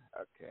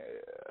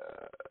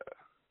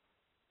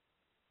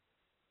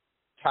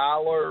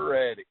Tyler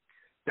Reddick.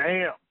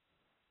 Damn.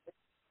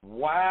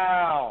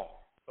 Wow.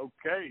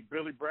 Okay,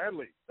 Billy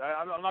Bradley.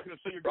 I'm not going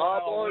to say you're going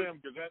out on him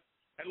because that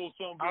little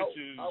son of a bitch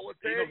he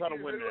knows how to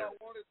win that. I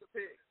wanted to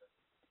pick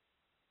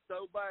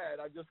so bad,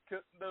 I just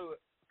couldn't do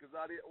it because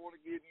I didn't want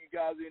to give you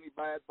guys any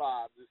bad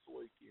vibes this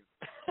weekend.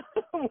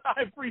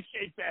 I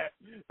appreciate that.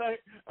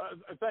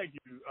 Thank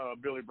you,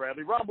 Billy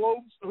Bradley. Rob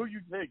Lobes, who you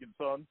taking,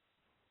 son?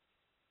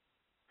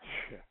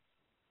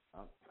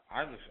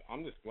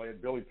 I'm just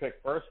glad Billy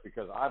picked first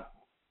because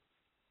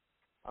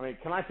I mean,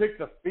 can I pick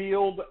the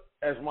field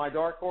as my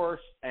dark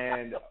horse?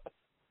 And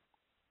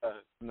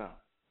no.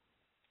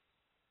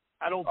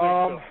 I don't think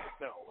so.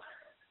 No.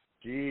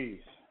 Jeez.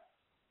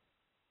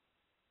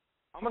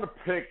 I'm going to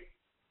pick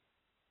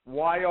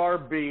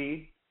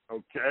YRB.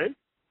 Okay.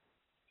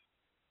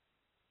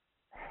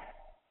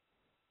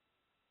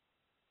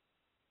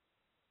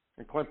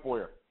 And Clint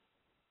Boyer.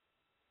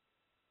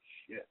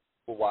 Shit.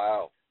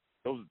 Wow.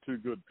 Those are two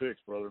good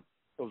picks, brother.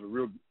 Those are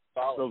real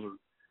solid.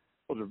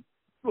 Those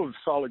are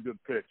solid good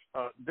picks.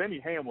 Denny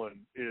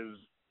Hamlin is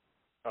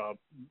a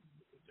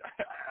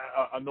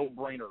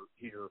no-brainer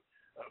here,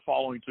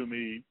 following to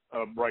me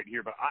right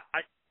here. But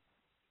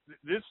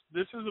this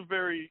is a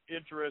very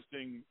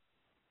interesting.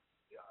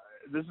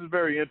 This is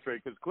very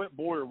interesting because Clint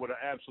Boyer would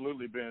have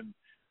absolutely been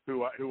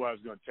who I was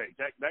going to take.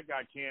 That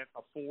guy can't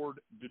afford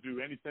to do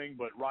anything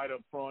but ride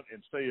up front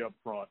and stay up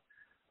front.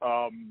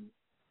 But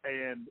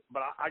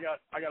I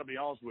got to be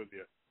honest with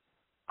you.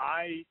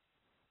 I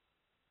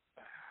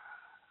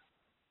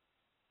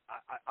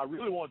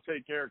really want to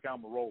take Eric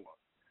Almirola.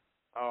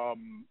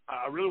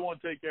 I really want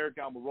to take Eric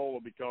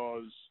Almirola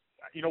because,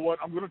 you know what,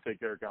 I'm going to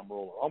take Eric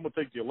Almirola. I'm going to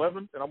take the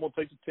 11, and I'm going to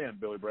take the 10,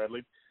 Billy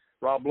Bradley.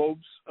 Rob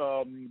Lobes.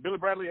 Billy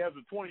Bradley has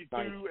the 22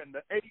 and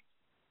the 8.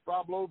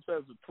 Rob Lobes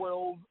has the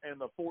 12 and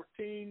the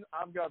 14.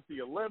 I've got the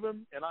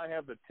 11, and I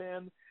have the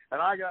 10.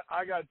 And I got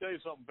to tell you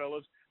something,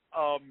 fellas.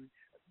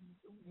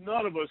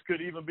 None of us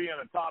could even be in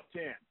the top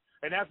 10.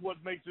 And that's what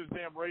makes this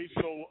damn race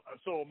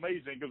so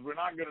amazing because we're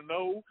not going to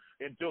know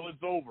until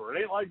it's over.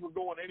 It ain't like we're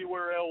going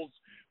anywhere else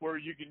where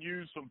you can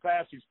use some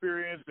past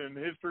experience and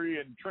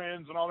history and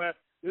trends and all that.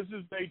 This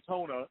is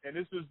Daytona, and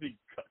this is the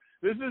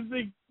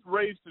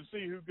race to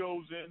see who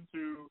goes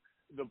into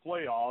the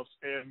playoffs.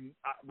 And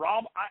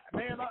Rob,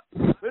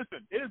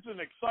 listen, it's an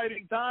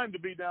exciting time to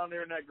be down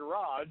there in that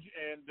garage,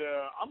 and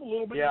I'm a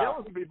little bit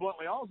jealous, to be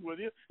bluntly honest with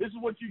you. This is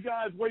what you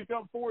guys wake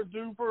up for and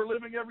do for a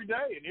living every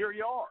day, and here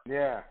you are.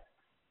 Yeah.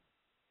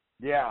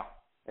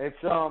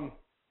 It's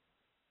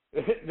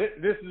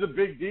this is a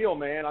big deal,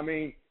 man. I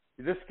mean,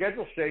 this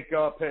schedule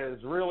shakeup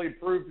has really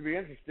proved to be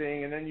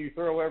interesting, and then you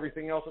throw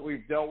everything else that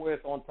we've dealt with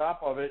on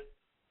top of it,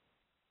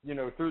 you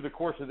know, through the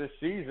course of this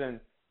season,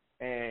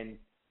 and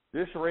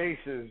this race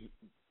is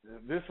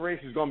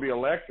going to be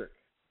electric.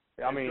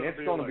 I mean, it's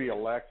going to be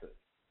electric.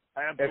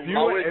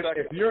 Absolutely.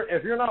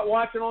 If you're not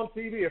watching on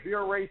TV, if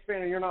you're a race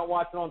fan and you're not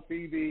watching on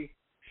TV,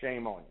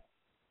 shame on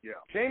you.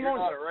 Yeah. Shame You're on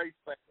not you. a race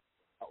fan,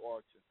 not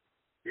watching.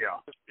 Yeah.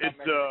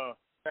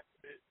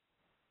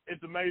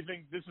 It's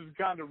amazing. This is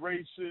the kind of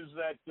races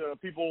that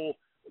people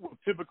will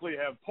typically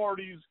have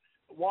parties,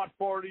 watch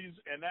parties,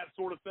 and that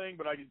sort of thing.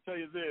 But I can tell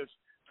you this,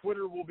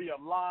 Twitter will be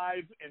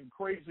alive and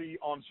crazy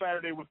on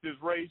Saturday with this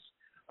race.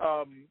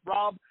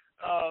 Rob,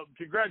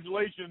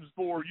 congratulations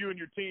for you and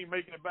your team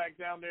making it back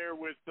down there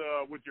with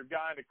your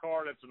guy in the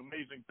car. That's an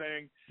amazing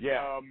thing.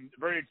 Yeah.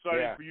 Very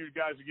excited for you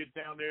guys to get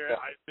down there.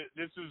 Yeah.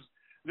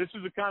 This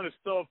is the kind of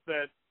stuff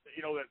that,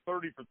 you know, that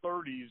 30 for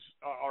 30s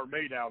are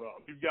made out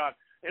of. You've got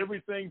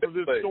everything for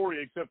this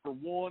story except for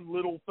one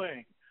little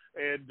thing.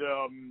 And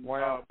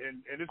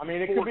it's I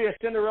mean, it could be a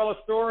Cinderella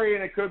story,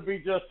 and it could be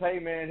just, hey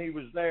man, he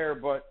was there.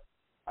 But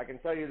I can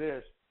tell you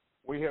this: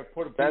 we have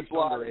put a piece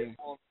under him,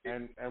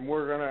 and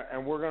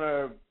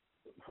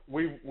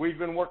we've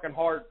been working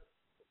hard.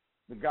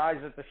 The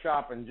guys at the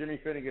shop, and Jimmy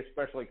Finnegan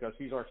especially, because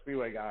he's our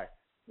Speedway guy.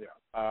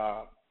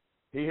 Yeah.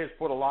 He has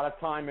put a lot of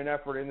time and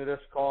effort into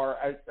this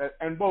car,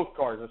 and both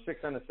cars, the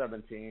 6 and the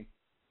 17.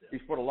 Yeah.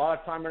 He's put a lot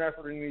of time and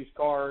effort in these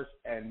cars,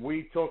 and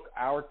we took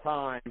our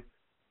time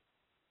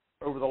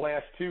over the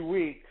last 2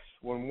 weeks.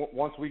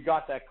 Once we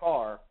got that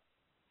car,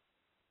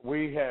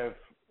 we have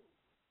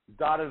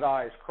dotted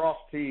I's,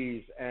 crossed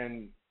T's,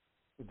 and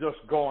just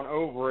gone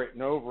over it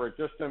and over it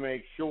just to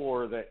make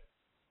sure that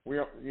we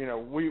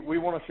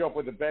want to show up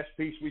with the best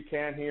piece we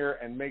can here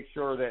and make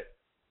sure that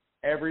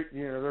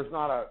there's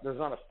not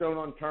a stone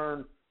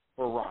unturned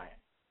for Ryan,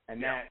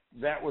 and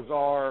that was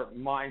our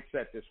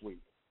mindset this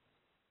week.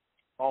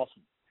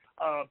 Awesome.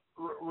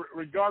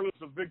 Regardless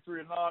of victory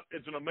or not,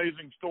 it's an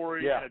amazing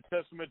story and a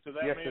testament to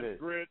that man's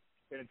grit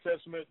and a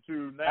testament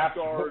to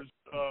NASCAR's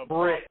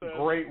process.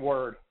 Great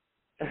word.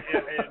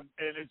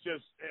 and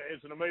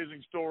it's an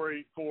amazing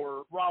story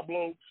for Rob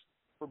Lopes,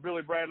 for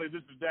Billy Bradley.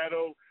 This is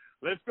Dado.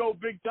 Let's go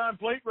big time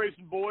plate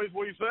racing, boys.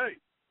 What do you say?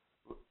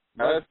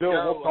 Let's do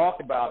it. We'll talk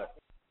about it.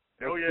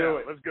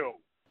 Let's go.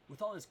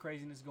 With all this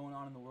craziness going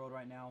on in the world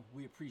right now,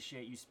 we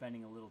appreciate you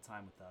spending a little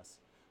time with us.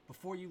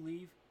 Before you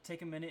leave,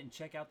 take a minute and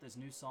check out this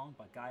new song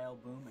by Guy L.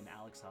 Boom and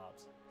Alex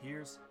Hobbs.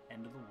 Here's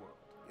End of the World.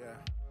 Yeah.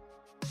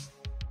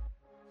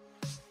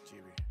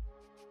 GB.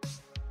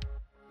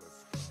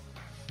 Let's go.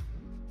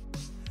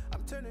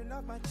 I'm turning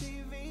off my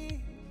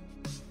TV.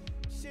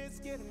 Shit's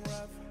getting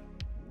rough.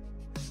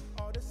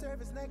 All the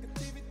service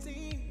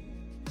negativity.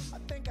 I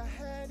think I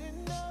had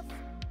enough.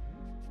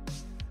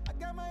 I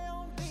got my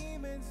own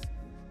demons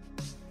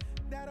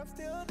that I'm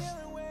still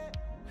dealing with.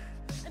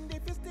 And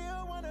if you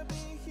still wanna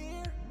be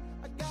here,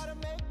 I gotta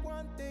make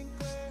one thing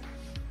clear.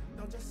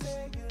 Don't just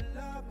say you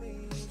love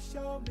me,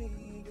 show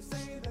me. You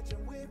say that you're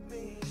with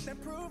me, then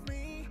prove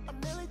me. I'm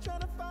really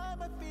trying to find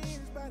my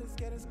fears, but it's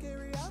getting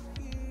scary out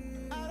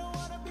here. I don't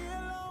wanna be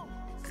alone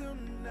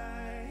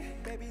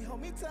tonight. Baby,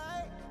 hold me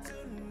tight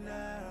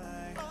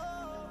tonight.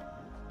 Oh,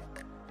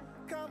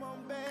 come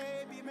on,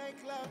 baby,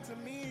 make love to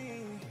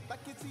me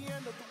like it's the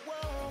end of the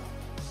world.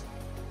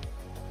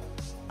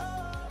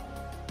 Oh,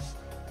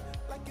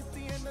 like it's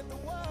the end of the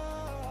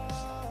world.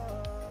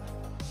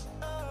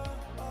 Oh,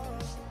 oh,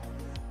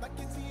 like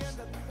it's the end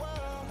of the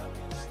world. Love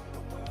me like the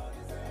world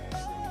is ending.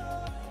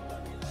 Oh,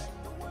 love me like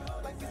the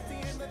world like it's the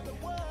end of the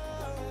world.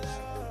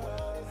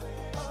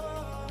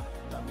 Oh,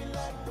 love me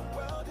like the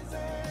world is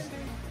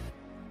ending.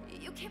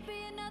 You can't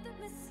be another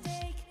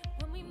mistake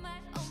when we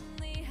might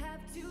only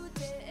have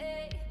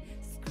today.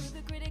 Screw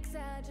the critics,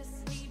 I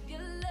just need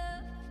your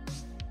love.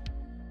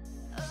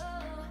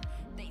 Oh,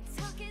 they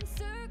talk in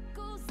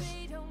circles,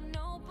 they don't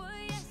know, but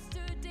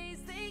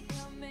yesterdays they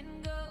come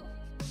and go.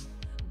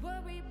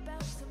 Worry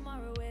about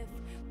tomorrow if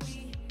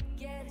we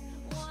get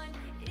one.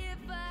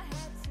 If I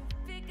had to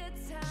pick a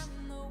time,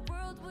 the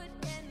world would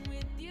end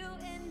with you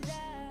and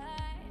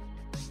I.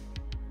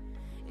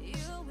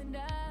 You and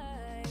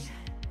I.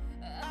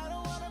 I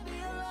don't wanna be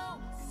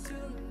alone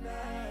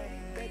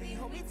tonight. Baby,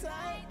 hold me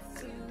tight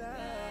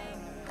tonight.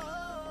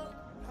 Oh,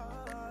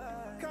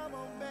 come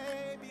on,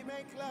 baby,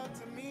 make love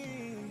to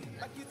me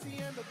like it's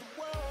the end of the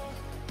world.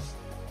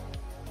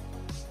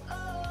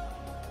 Oh,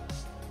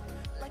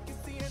 like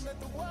it's the end of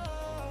the world.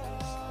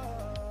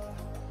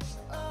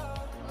 Oh,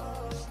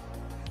 oh,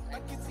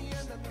 like it's the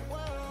end of the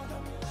world.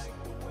 Love me like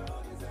the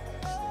world is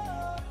ending. Oh,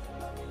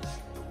 love me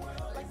like the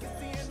world like it's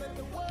the end of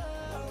the world.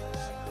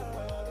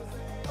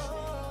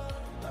 Oh,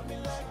 love me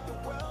like the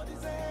world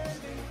is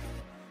ending.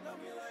 Love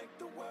me like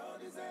the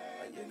world is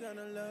ending. ending. You're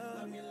gonna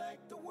love me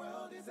like the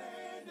world is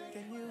ending.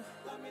 Can you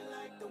love me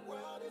like the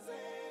world is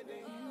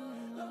ending?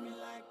 Love me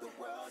like the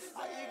world is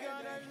ending. Are you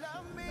gonna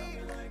love me?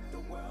 Love me like the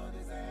world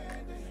is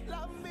ending.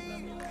 Love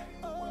me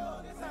like the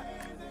world is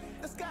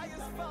ending. The sky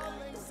is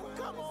falling, so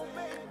come